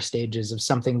before stages of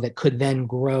something that could then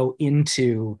grow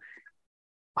into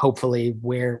hopefully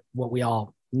what we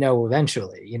all know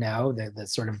eventually, the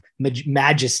sort of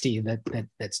majesty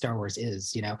that Star Wars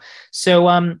is,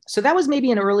 So that was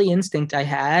maybe an early instinct I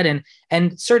had,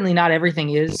 and certainly not everything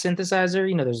is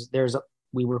synthesizer. There's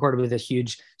we recorded with a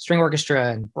huge string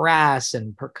orchestra and brass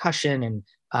and percussion and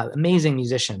amazing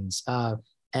musicians, so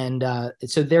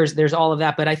there's all of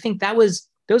that. But I think those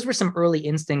were some early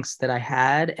instincts that I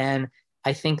had, and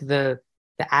I think the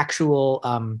actual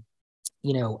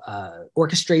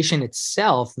orchestration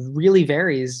itself really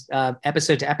varies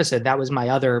episode to episode. That was my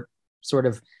other sort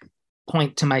of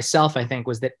point to myself, I think,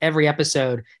 was that every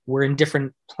episode we're in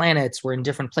different planets, we're in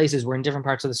different places, we're in different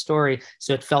parts of the story.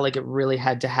 So it felt like it really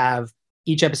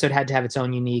each episode had to have its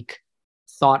own unique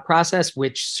thought process,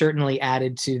 which certainly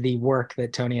added to the work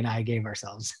that Tony and I gave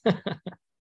ourselves.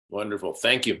 Wonderful.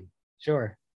 Thank you.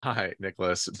 Sure. Hi,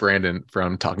 Nicholas. Brandon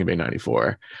from Talking Bay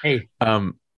 94. Hey.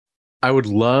 I would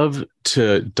love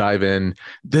to dive in.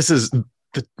 This is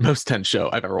the most tense show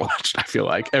I've ever watched, I feel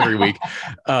like, every week.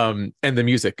 And the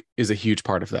music is a huge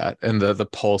part of that. And the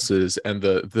pulses and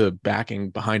the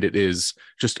backing behind it is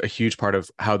just a huge part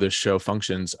of how this show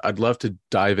functions. I'd love to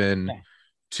dive in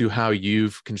to how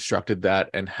you've constructed that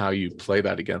and how you play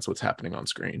that against what's happening on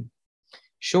screen.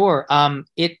 Sure.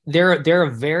 There are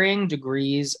varying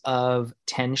degrees of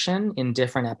tension in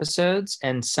different episodes.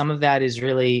 And some of that is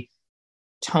really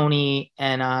Tony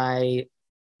and I,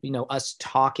 us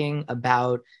talking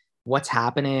about what's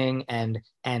happening and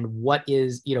what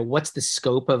is, what's the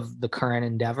scope of the current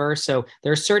endeavor. So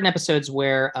there are certain episodes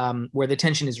where the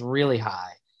tension is really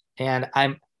high, and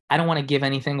I don't want to give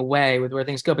anything away with where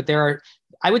things go, but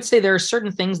I would say there are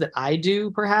certain things that I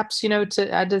do perhaps, to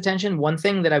add to the tension. One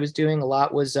thing that I was doing a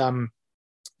lot was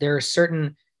there are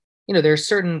certain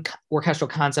orchestral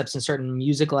concepts and certain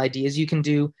musical ideas you can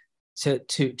do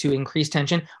to increase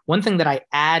tension. One thing that I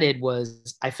added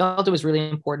was I felt it was really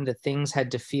important that things had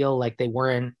to feel like they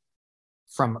weren't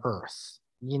from Earth.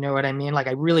 You know what I mean? Like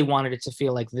I really wanted it to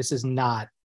feel like this is not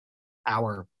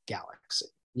our galaxy,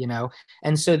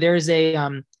 And so there's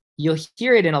you'll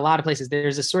hear it in a lot of places.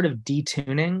 There's a sort of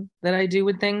detuning that I do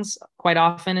with things quite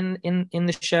often in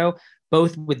the show,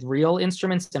 both with real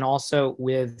instruments and also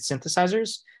with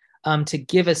synthesizers, to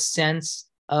give a sense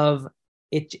of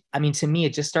I mean, to me,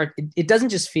 it just starts, it doesn't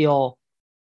just feel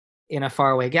in a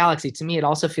faraway galaxy. To me, it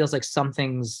also feels like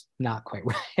something's not quite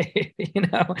right, you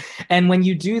know? And when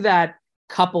you do that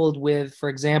coupled with, for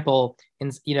example,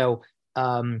 in, you know,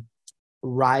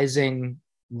 rising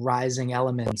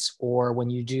elements, or when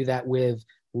you do that with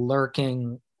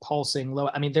lurking, pulsing low,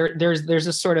 I mean, there's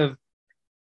a sort of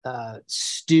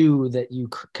stew that you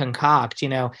concoct, you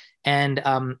know, and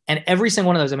every single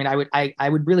one of those, I mean, I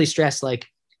would really stress, like,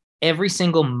 every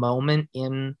single moment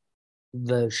in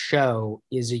the show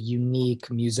is a unique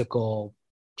musical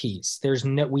piece. There's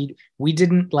no, we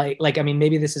didn't like, I mean,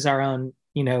 maybe this is our own,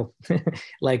 you know,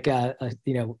 like,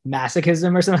 you know,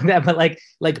 masochism or something like that, but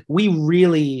like we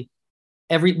really,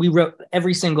 we wrote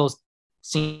every single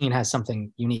scene has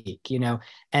something unique, you know,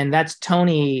 and that's,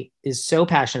 Tony is so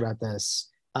passionate about this.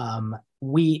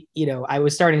 We, you know, I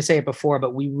was starting to say it before,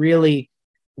 but we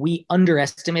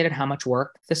underestimated how much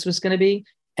work this was going to be.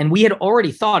 And we had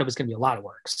already thought it was going to be a lot of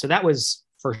work. So that was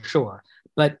for sure.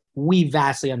 But we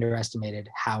vastly underestimated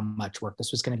how much work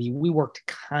this was going to be. We worked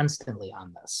constantly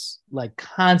on this, like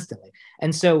constantly.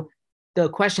 And so the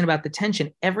question about the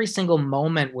tension, every single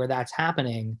moment where that's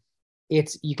happening,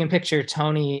 you can picture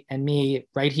Tony and me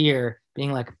right here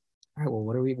being like, all right, well,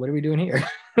 what are we doing here?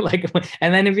 Like,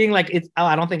 and then it being like,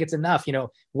 I don't think it's enough, you know,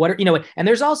 you know, and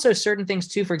there's also certain things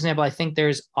too. For example, I think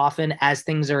there's often, as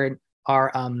things are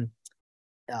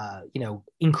you know,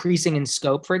 increasing in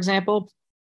scope, for example,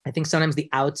 I think sometimes the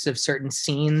outs of certain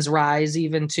scenes rise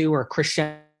even to, or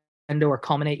crescendo or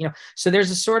culminate, you know, so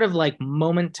there's a sort of like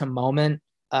moment to moment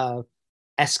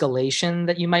escalation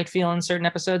that you might feel in certain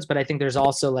episodes. But I think there's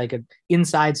also like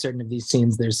inside certain of these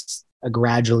scenes, there's a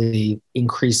gradually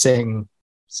increasing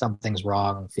something's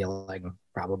wrong feeling,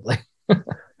 probably.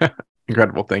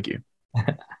 Incredible. Thank you.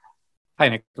 Hi,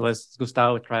 Nicholas. It's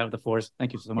Gustavo with Trial of the Force.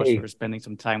 Thank you so much for spending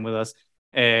some time with us.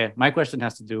 My question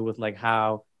has to do with like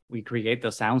how we create the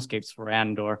soundscapes for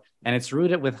Andor, and it's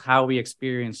rooted with how we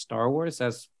experience Star Wars.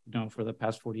 As you know, for the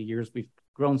past 40 years, we've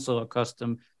grown so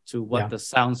accustomed to what the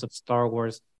sounds of Star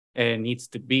Wars needs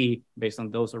to be based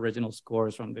on those original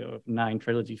scores from the 9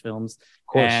 trilogy films.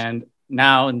 And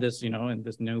now in this, you know, in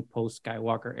this new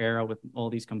post-Skywalker era with all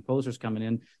these composers coming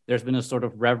in, there's been a sort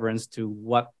of reverence to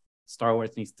what Star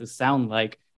Wars needs to sound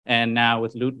like. And now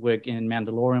with Ludwig in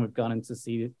Mandalorian, we've gotten to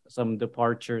see some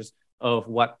departures of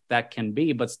what that can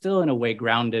be, but still in a way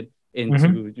grounded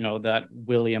into, you know, that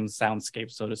Williams soundscape,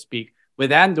 so to speak.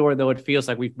 With Andor, though, it feels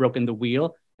like we've broken the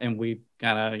wheel and we've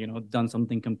kind of, you know, done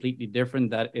something completely different,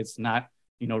 that it's not,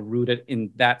 you know, rooted in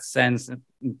that sense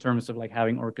in terms of like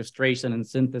having orchestration and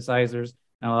synthesizers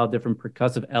and a lot of different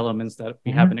percussive elements that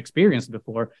we haven't experienced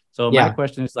before. So my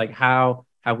question is like, how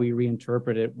have we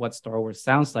reinterpreted what Star Wars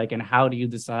sounds like, and how do you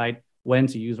decide when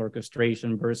to use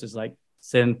orchestration versus like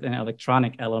synth and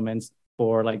electronic elements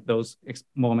for like those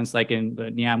moments, like in the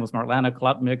Niamos Marlana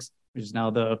club mix, which is now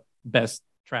the best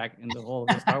track in the whole of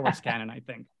the Star Wars canon, I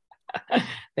think.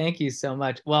 Thank you so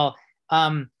much. Well,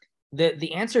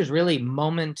 the answer is really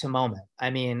moment to moment. I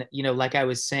mean, you know, like I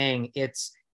was saying, it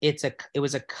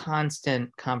was a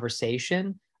constant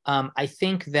conversation. I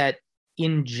think that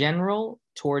in general,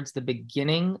 towards the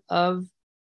beginning of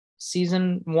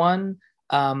season 1,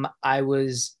 I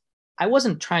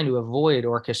wasn't trying to avoid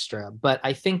orchestra, but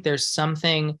I think there's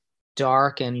something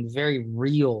dark and very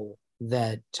real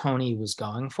that Tony was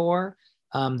going for.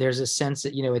 There's a sense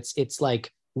that, you know, it's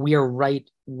like we're right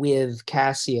with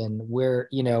Cassian. We're,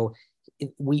 you know,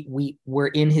 we're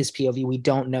in his POV. We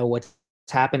don't know what's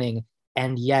happening,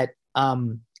 and yet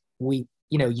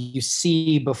you know, you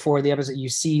see before the episode, you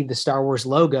see the Star Wars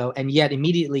logo, and yet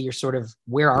immediately you're sort of,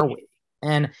 where are we?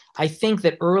 And I think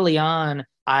that early on,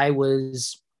 I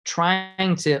was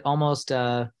trying to almost,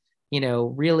 you know,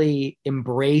 really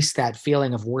embrace that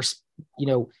feeling of you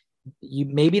know,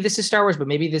 maybe this is Star Wars, but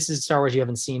maybe this is Star Wars you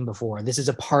haven't seen before. This is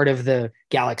a part of the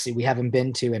galaxy we haven't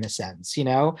been to, in a sense, you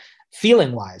know,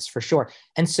 feeling wise, for sure.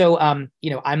 And so,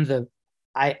 you know,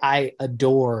 I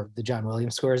adore the John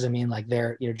Williams scores. I mean, like,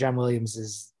 you know, John Williams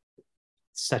is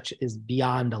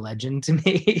beyond a legend to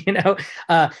me, you know.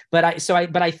 But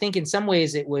I think in some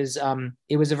ways it was a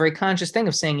very conscious thing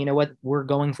of saying, you know what, we're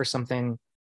going for something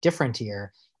different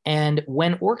here. And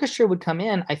when orchestra would come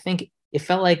in, I think it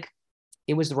felt like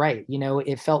it was right. You know,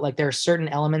 it felt like there are certain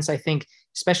elements, I think,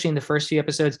 especially in the first few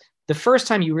episodes. The first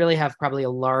time you really have probably a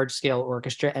large scale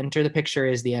orchestra enter the picture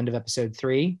is the end of episode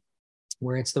 3,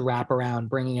 where it's the wraparound,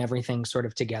 bringing everything sort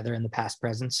of together in the past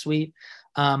present suite.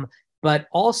 But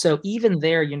also, even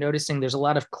there, you're noticing there's a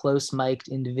lot of close mic'd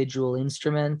individual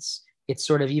instruments. It's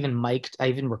sort of even mic'd. I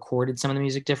even recorded some of the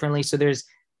music differently. So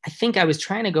I think I was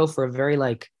trying to go for a very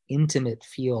like intimate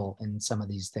feel in some of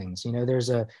these things. You know, there's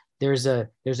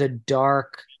a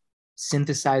dark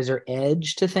synthesizer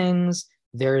edge to things.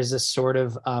 There is a sort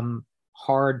of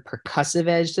hard percussive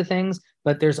edge to things,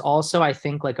 but there's also, I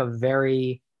think, like a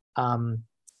very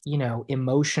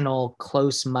emotional,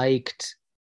 close mic'd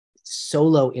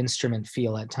solo instrument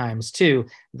feel at times too.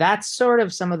 That's sort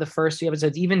of some of the first few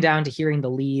episodes, even down to hearing the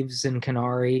leaves in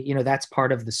Canary, that's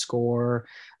part of the score.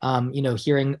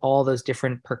 Hearing all those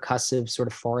different percussive sort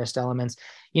of forest elements,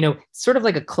 sort of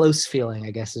like a close feeling,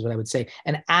 I guess is what I would say.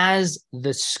 And as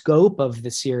the scope of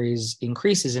the series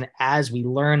increases, and as we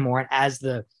learn more, and as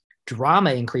the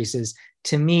drama increases,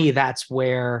 to me, that's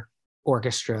where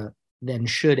orchestra then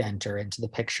should enter into the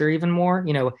picture even more.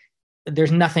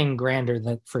 There's nothing grander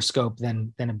for scope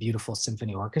than a beautiful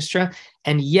symphony orchestra.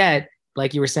 And yet,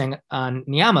 like you were saying on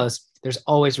Niamos, there's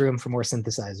always room for more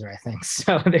synthesizer, I think.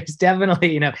 So there's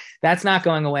definitely, that's not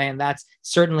going away. And that's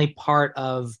certainly part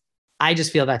of, I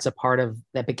just feel that's a part of,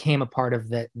 that became a part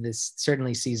of this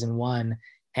certainly season one.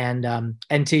 And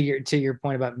to your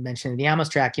point about mentioning the Niamos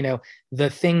track, the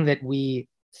thing that we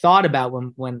thought about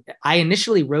when I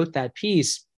initially wrote that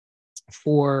piece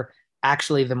for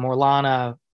actually the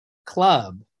Morlana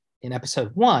Club in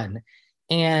episode 1,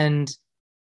 and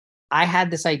I had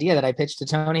this idea that I pitched to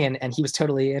Tony, and he was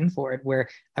totally in for it, where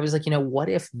I was like, what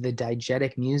if the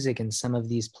diegetic music in some of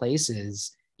these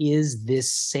places is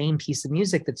this same piece of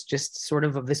music that's just sort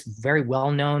of this very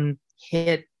well-known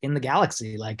hit in the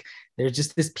galaxy? Like, there's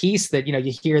just this piece that,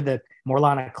 you hear the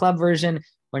Morlana Club version.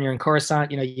 When you're in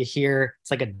Coruscant, you hear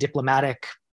it's like a diplomatic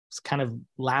kind of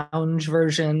lounge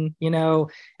version,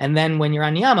 and then when you're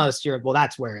on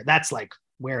Niamos, that's like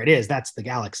where it is. That's the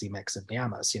galaxy mix of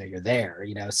Niamos, you're there,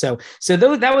 so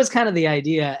that was kind of the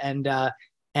idea.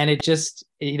 And it just,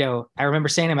 I remember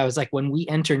saying to him, I was like, when we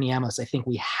enter Niamos, I think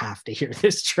we have to hear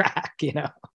this track,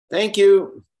 Thank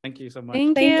you. Thank you so much.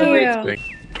 Thank you.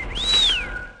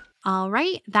 All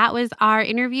right. That was our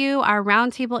interview, our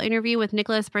roundtable interview with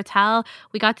Nicholas Britell.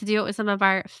 We got to do it with some of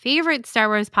our favorite Star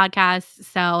Wars podcasts.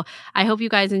 So I hope you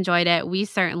guys enjoyed it. We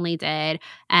certainly did.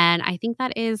 And I think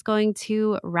that is going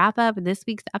to wrap up this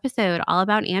week's episode, all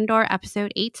about Andor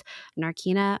Episode 8,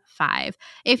 Narkina 5.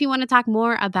 If you want to talk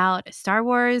more about Star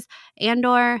Wars,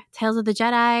 Andor, Tales of the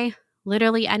Jedi,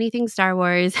 literally anything Star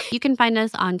Wars, you can find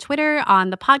us on Twitter on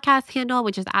the podcast handle,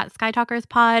 which is at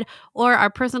SkyTalkersPod, or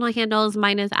our personal handles.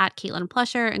 Mine is at Caitlin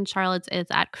Plusher and Charlotte's is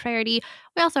at Clarity.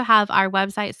 We also have our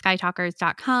website,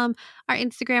 skytalkers.com, our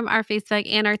Instagram, our Facebook,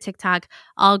 and our TikTok,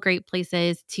 all great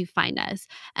places to find us.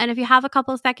 And if you have a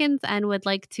couple seconds and would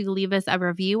like to leave us a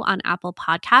review on Apple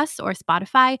Podcasts or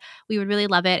Spotify, we would really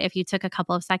love it if you took a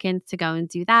couple of seconds to go and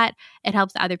do that. It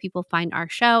helps other people find our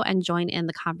show and join in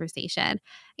the conversation.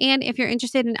 And if you're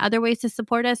interested in other ways to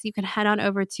support us, you can head on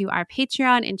over to our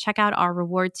Patreon and check out our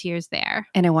reward tiers there.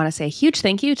 And I want to say a huge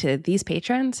thank you to these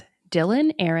patrons: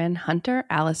 Dylan, Aaron, Hunter,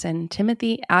 Allison,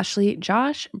 Timothy, Ashley,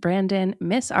 Josh, Brandon,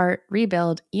 Miss Art,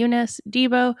 Rebuild, Eunice,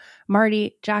 Debo,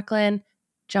 Marty, Jacqueline,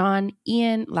 John,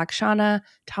 Ian, Lakshana,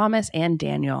 Thomas, and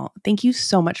Daniel. Thank you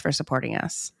so much for supporting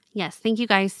us. Yes, thank you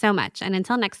guys so much. And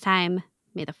until next time,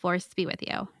 may the Force be with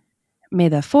you. May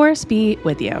the Force be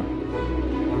with you.